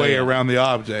find a So, way yeah. around the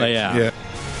object. But, yeah.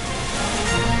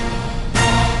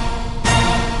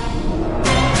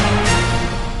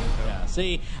 Yeah,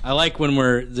 see, I like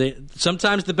when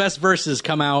sometimes the best verses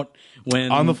come out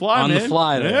when On the fly, On man. the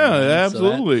fly, there, Yeah, man. So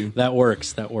absolutely. that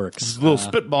works. That works. A little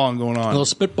spitballing going on. A little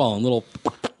spitballing, little.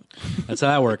 That's how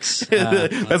that works.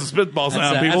 That's a spitball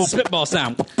sound, people. That's a spitball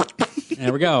sound.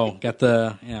 There we go. Got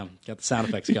the sound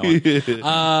effects going.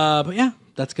 But yeah,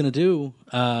 that's gonna do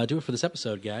it for this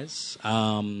episode, guys.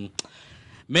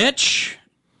 Mitch,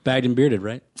 bagged and bearded,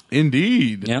 right?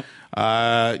 Indeed. Yep.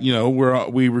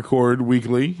 We record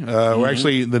weekly. We're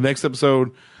actually the next episode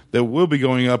that will be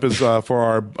going up is for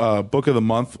our book of the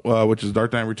month, which is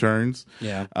Dark Knight Returns.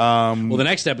 Yeah. Well, the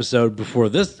next episode before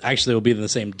this actually will be the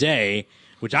same day,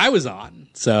 which I was on.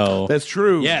 So That's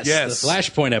true. Yes, Yes. the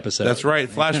Flashpoint episode. That's right.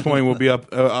 Flashpoint will be up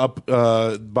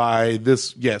by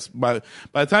this. Yes, by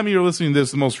the time you're listening to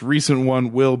this, the most recent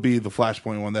one will be the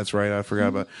Flashpoint one. That's right. I forgot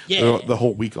about Yeah. the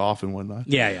whole week off and whatnot.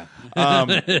 Yeah.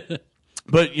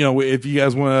 But if you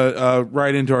guys want to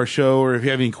write into our show, or if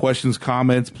you have any questions,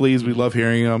 comments, please, we love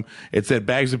hearing them. It's at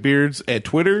Bags of Beards at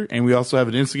Twitter, and we also have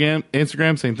an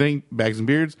Instagram, same thing, Bags and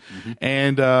Beards.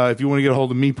 And if you want to get a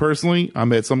hold of me personally,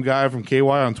 I'm at some guy from KY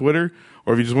on Twitter,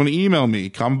 or if you just want to email me,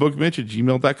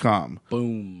 comicbookmitch@gmail.com.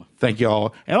 Boom. Thank you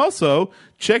all. And also,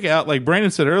 check out, like Brandon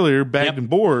said earlier, Bagged Yep. and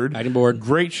Board. Bagged and Board.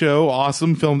 Great show.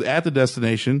 Awesome. Filmed at the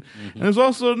destination. And there's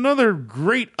also another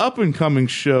great up-and-coming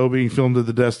show being filmed at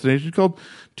the destination called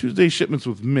Tuesday Shipments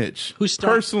with Mitch.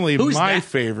 Personally, my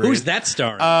favorite. Who's that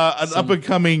star? An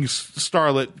up-and-coming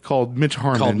starlet called Mitch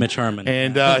Harmon. Called Mitch Harmon.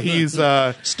 And he's...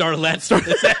 Starlet. Is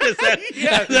that,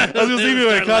 yeah, I was going to see if you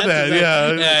would have caught that.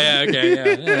 Yeah. Yeah,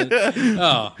 okay, yeah.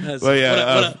 Oh, that's, Well,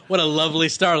 yeah, what a lovely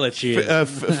starlet she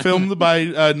is. Filmed by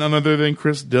none other than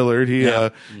Chris Dillard. He's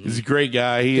a great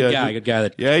guy. Good guy.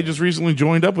 He just recently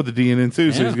joined up with the DNN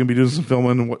too, so Yeah. he's going to be doing some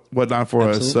filming and whatnot for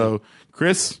us. Absolutely. So,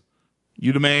 Chris,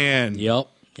 you the man. Yep.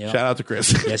 Yeah. Shout out to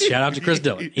Chris. Yes, shout out to Chris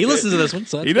Dillon. He listens to this one.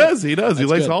 So that's He good. does. He That's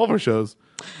likes good. all of our shows.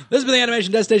 This has been the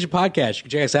Animation Destination Podcast. You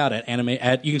can check us out at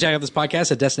you can check out this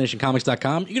podcast at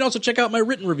destinationcomics.com. You can also check out my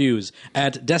written reviews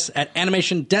at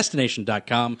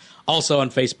animationdestination.com. Also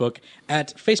on Facebook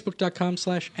at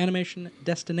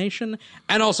facebook.com/animationdestination.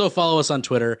 And also follow us on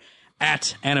Twitter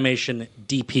at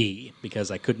animationdp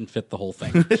because I couldn't fit the whole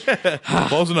thing.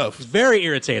 Close enough. Very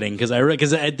irritating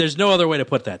because there's no other way to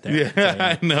put that there.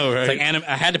 Yeah, I know, right? It's like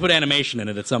I had to put animation in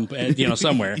it at some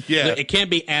somewhere. Yeah. It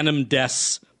can't be Anim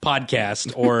Des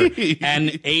podcast or an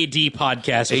AD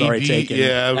podcast was already AD, taken.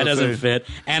 yeah, that doesn't say. fit.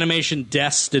 Animation Des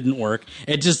didn't work.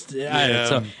 It just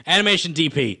so Animation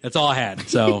DP. That's all I had.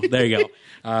 So there you go.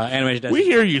 Animation Des. We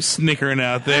hear you snickering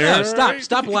out there. No,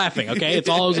 stop laughing. Okay, it's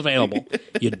all that was available.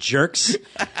 You jerks.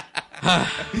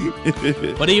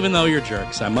 But even though you're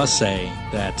jerks, I must say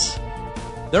that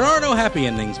there are no happy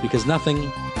endings because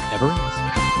nothing ever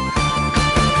is.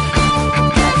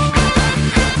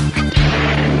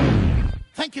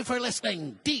 Thank you for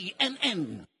listening,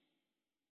 DNN.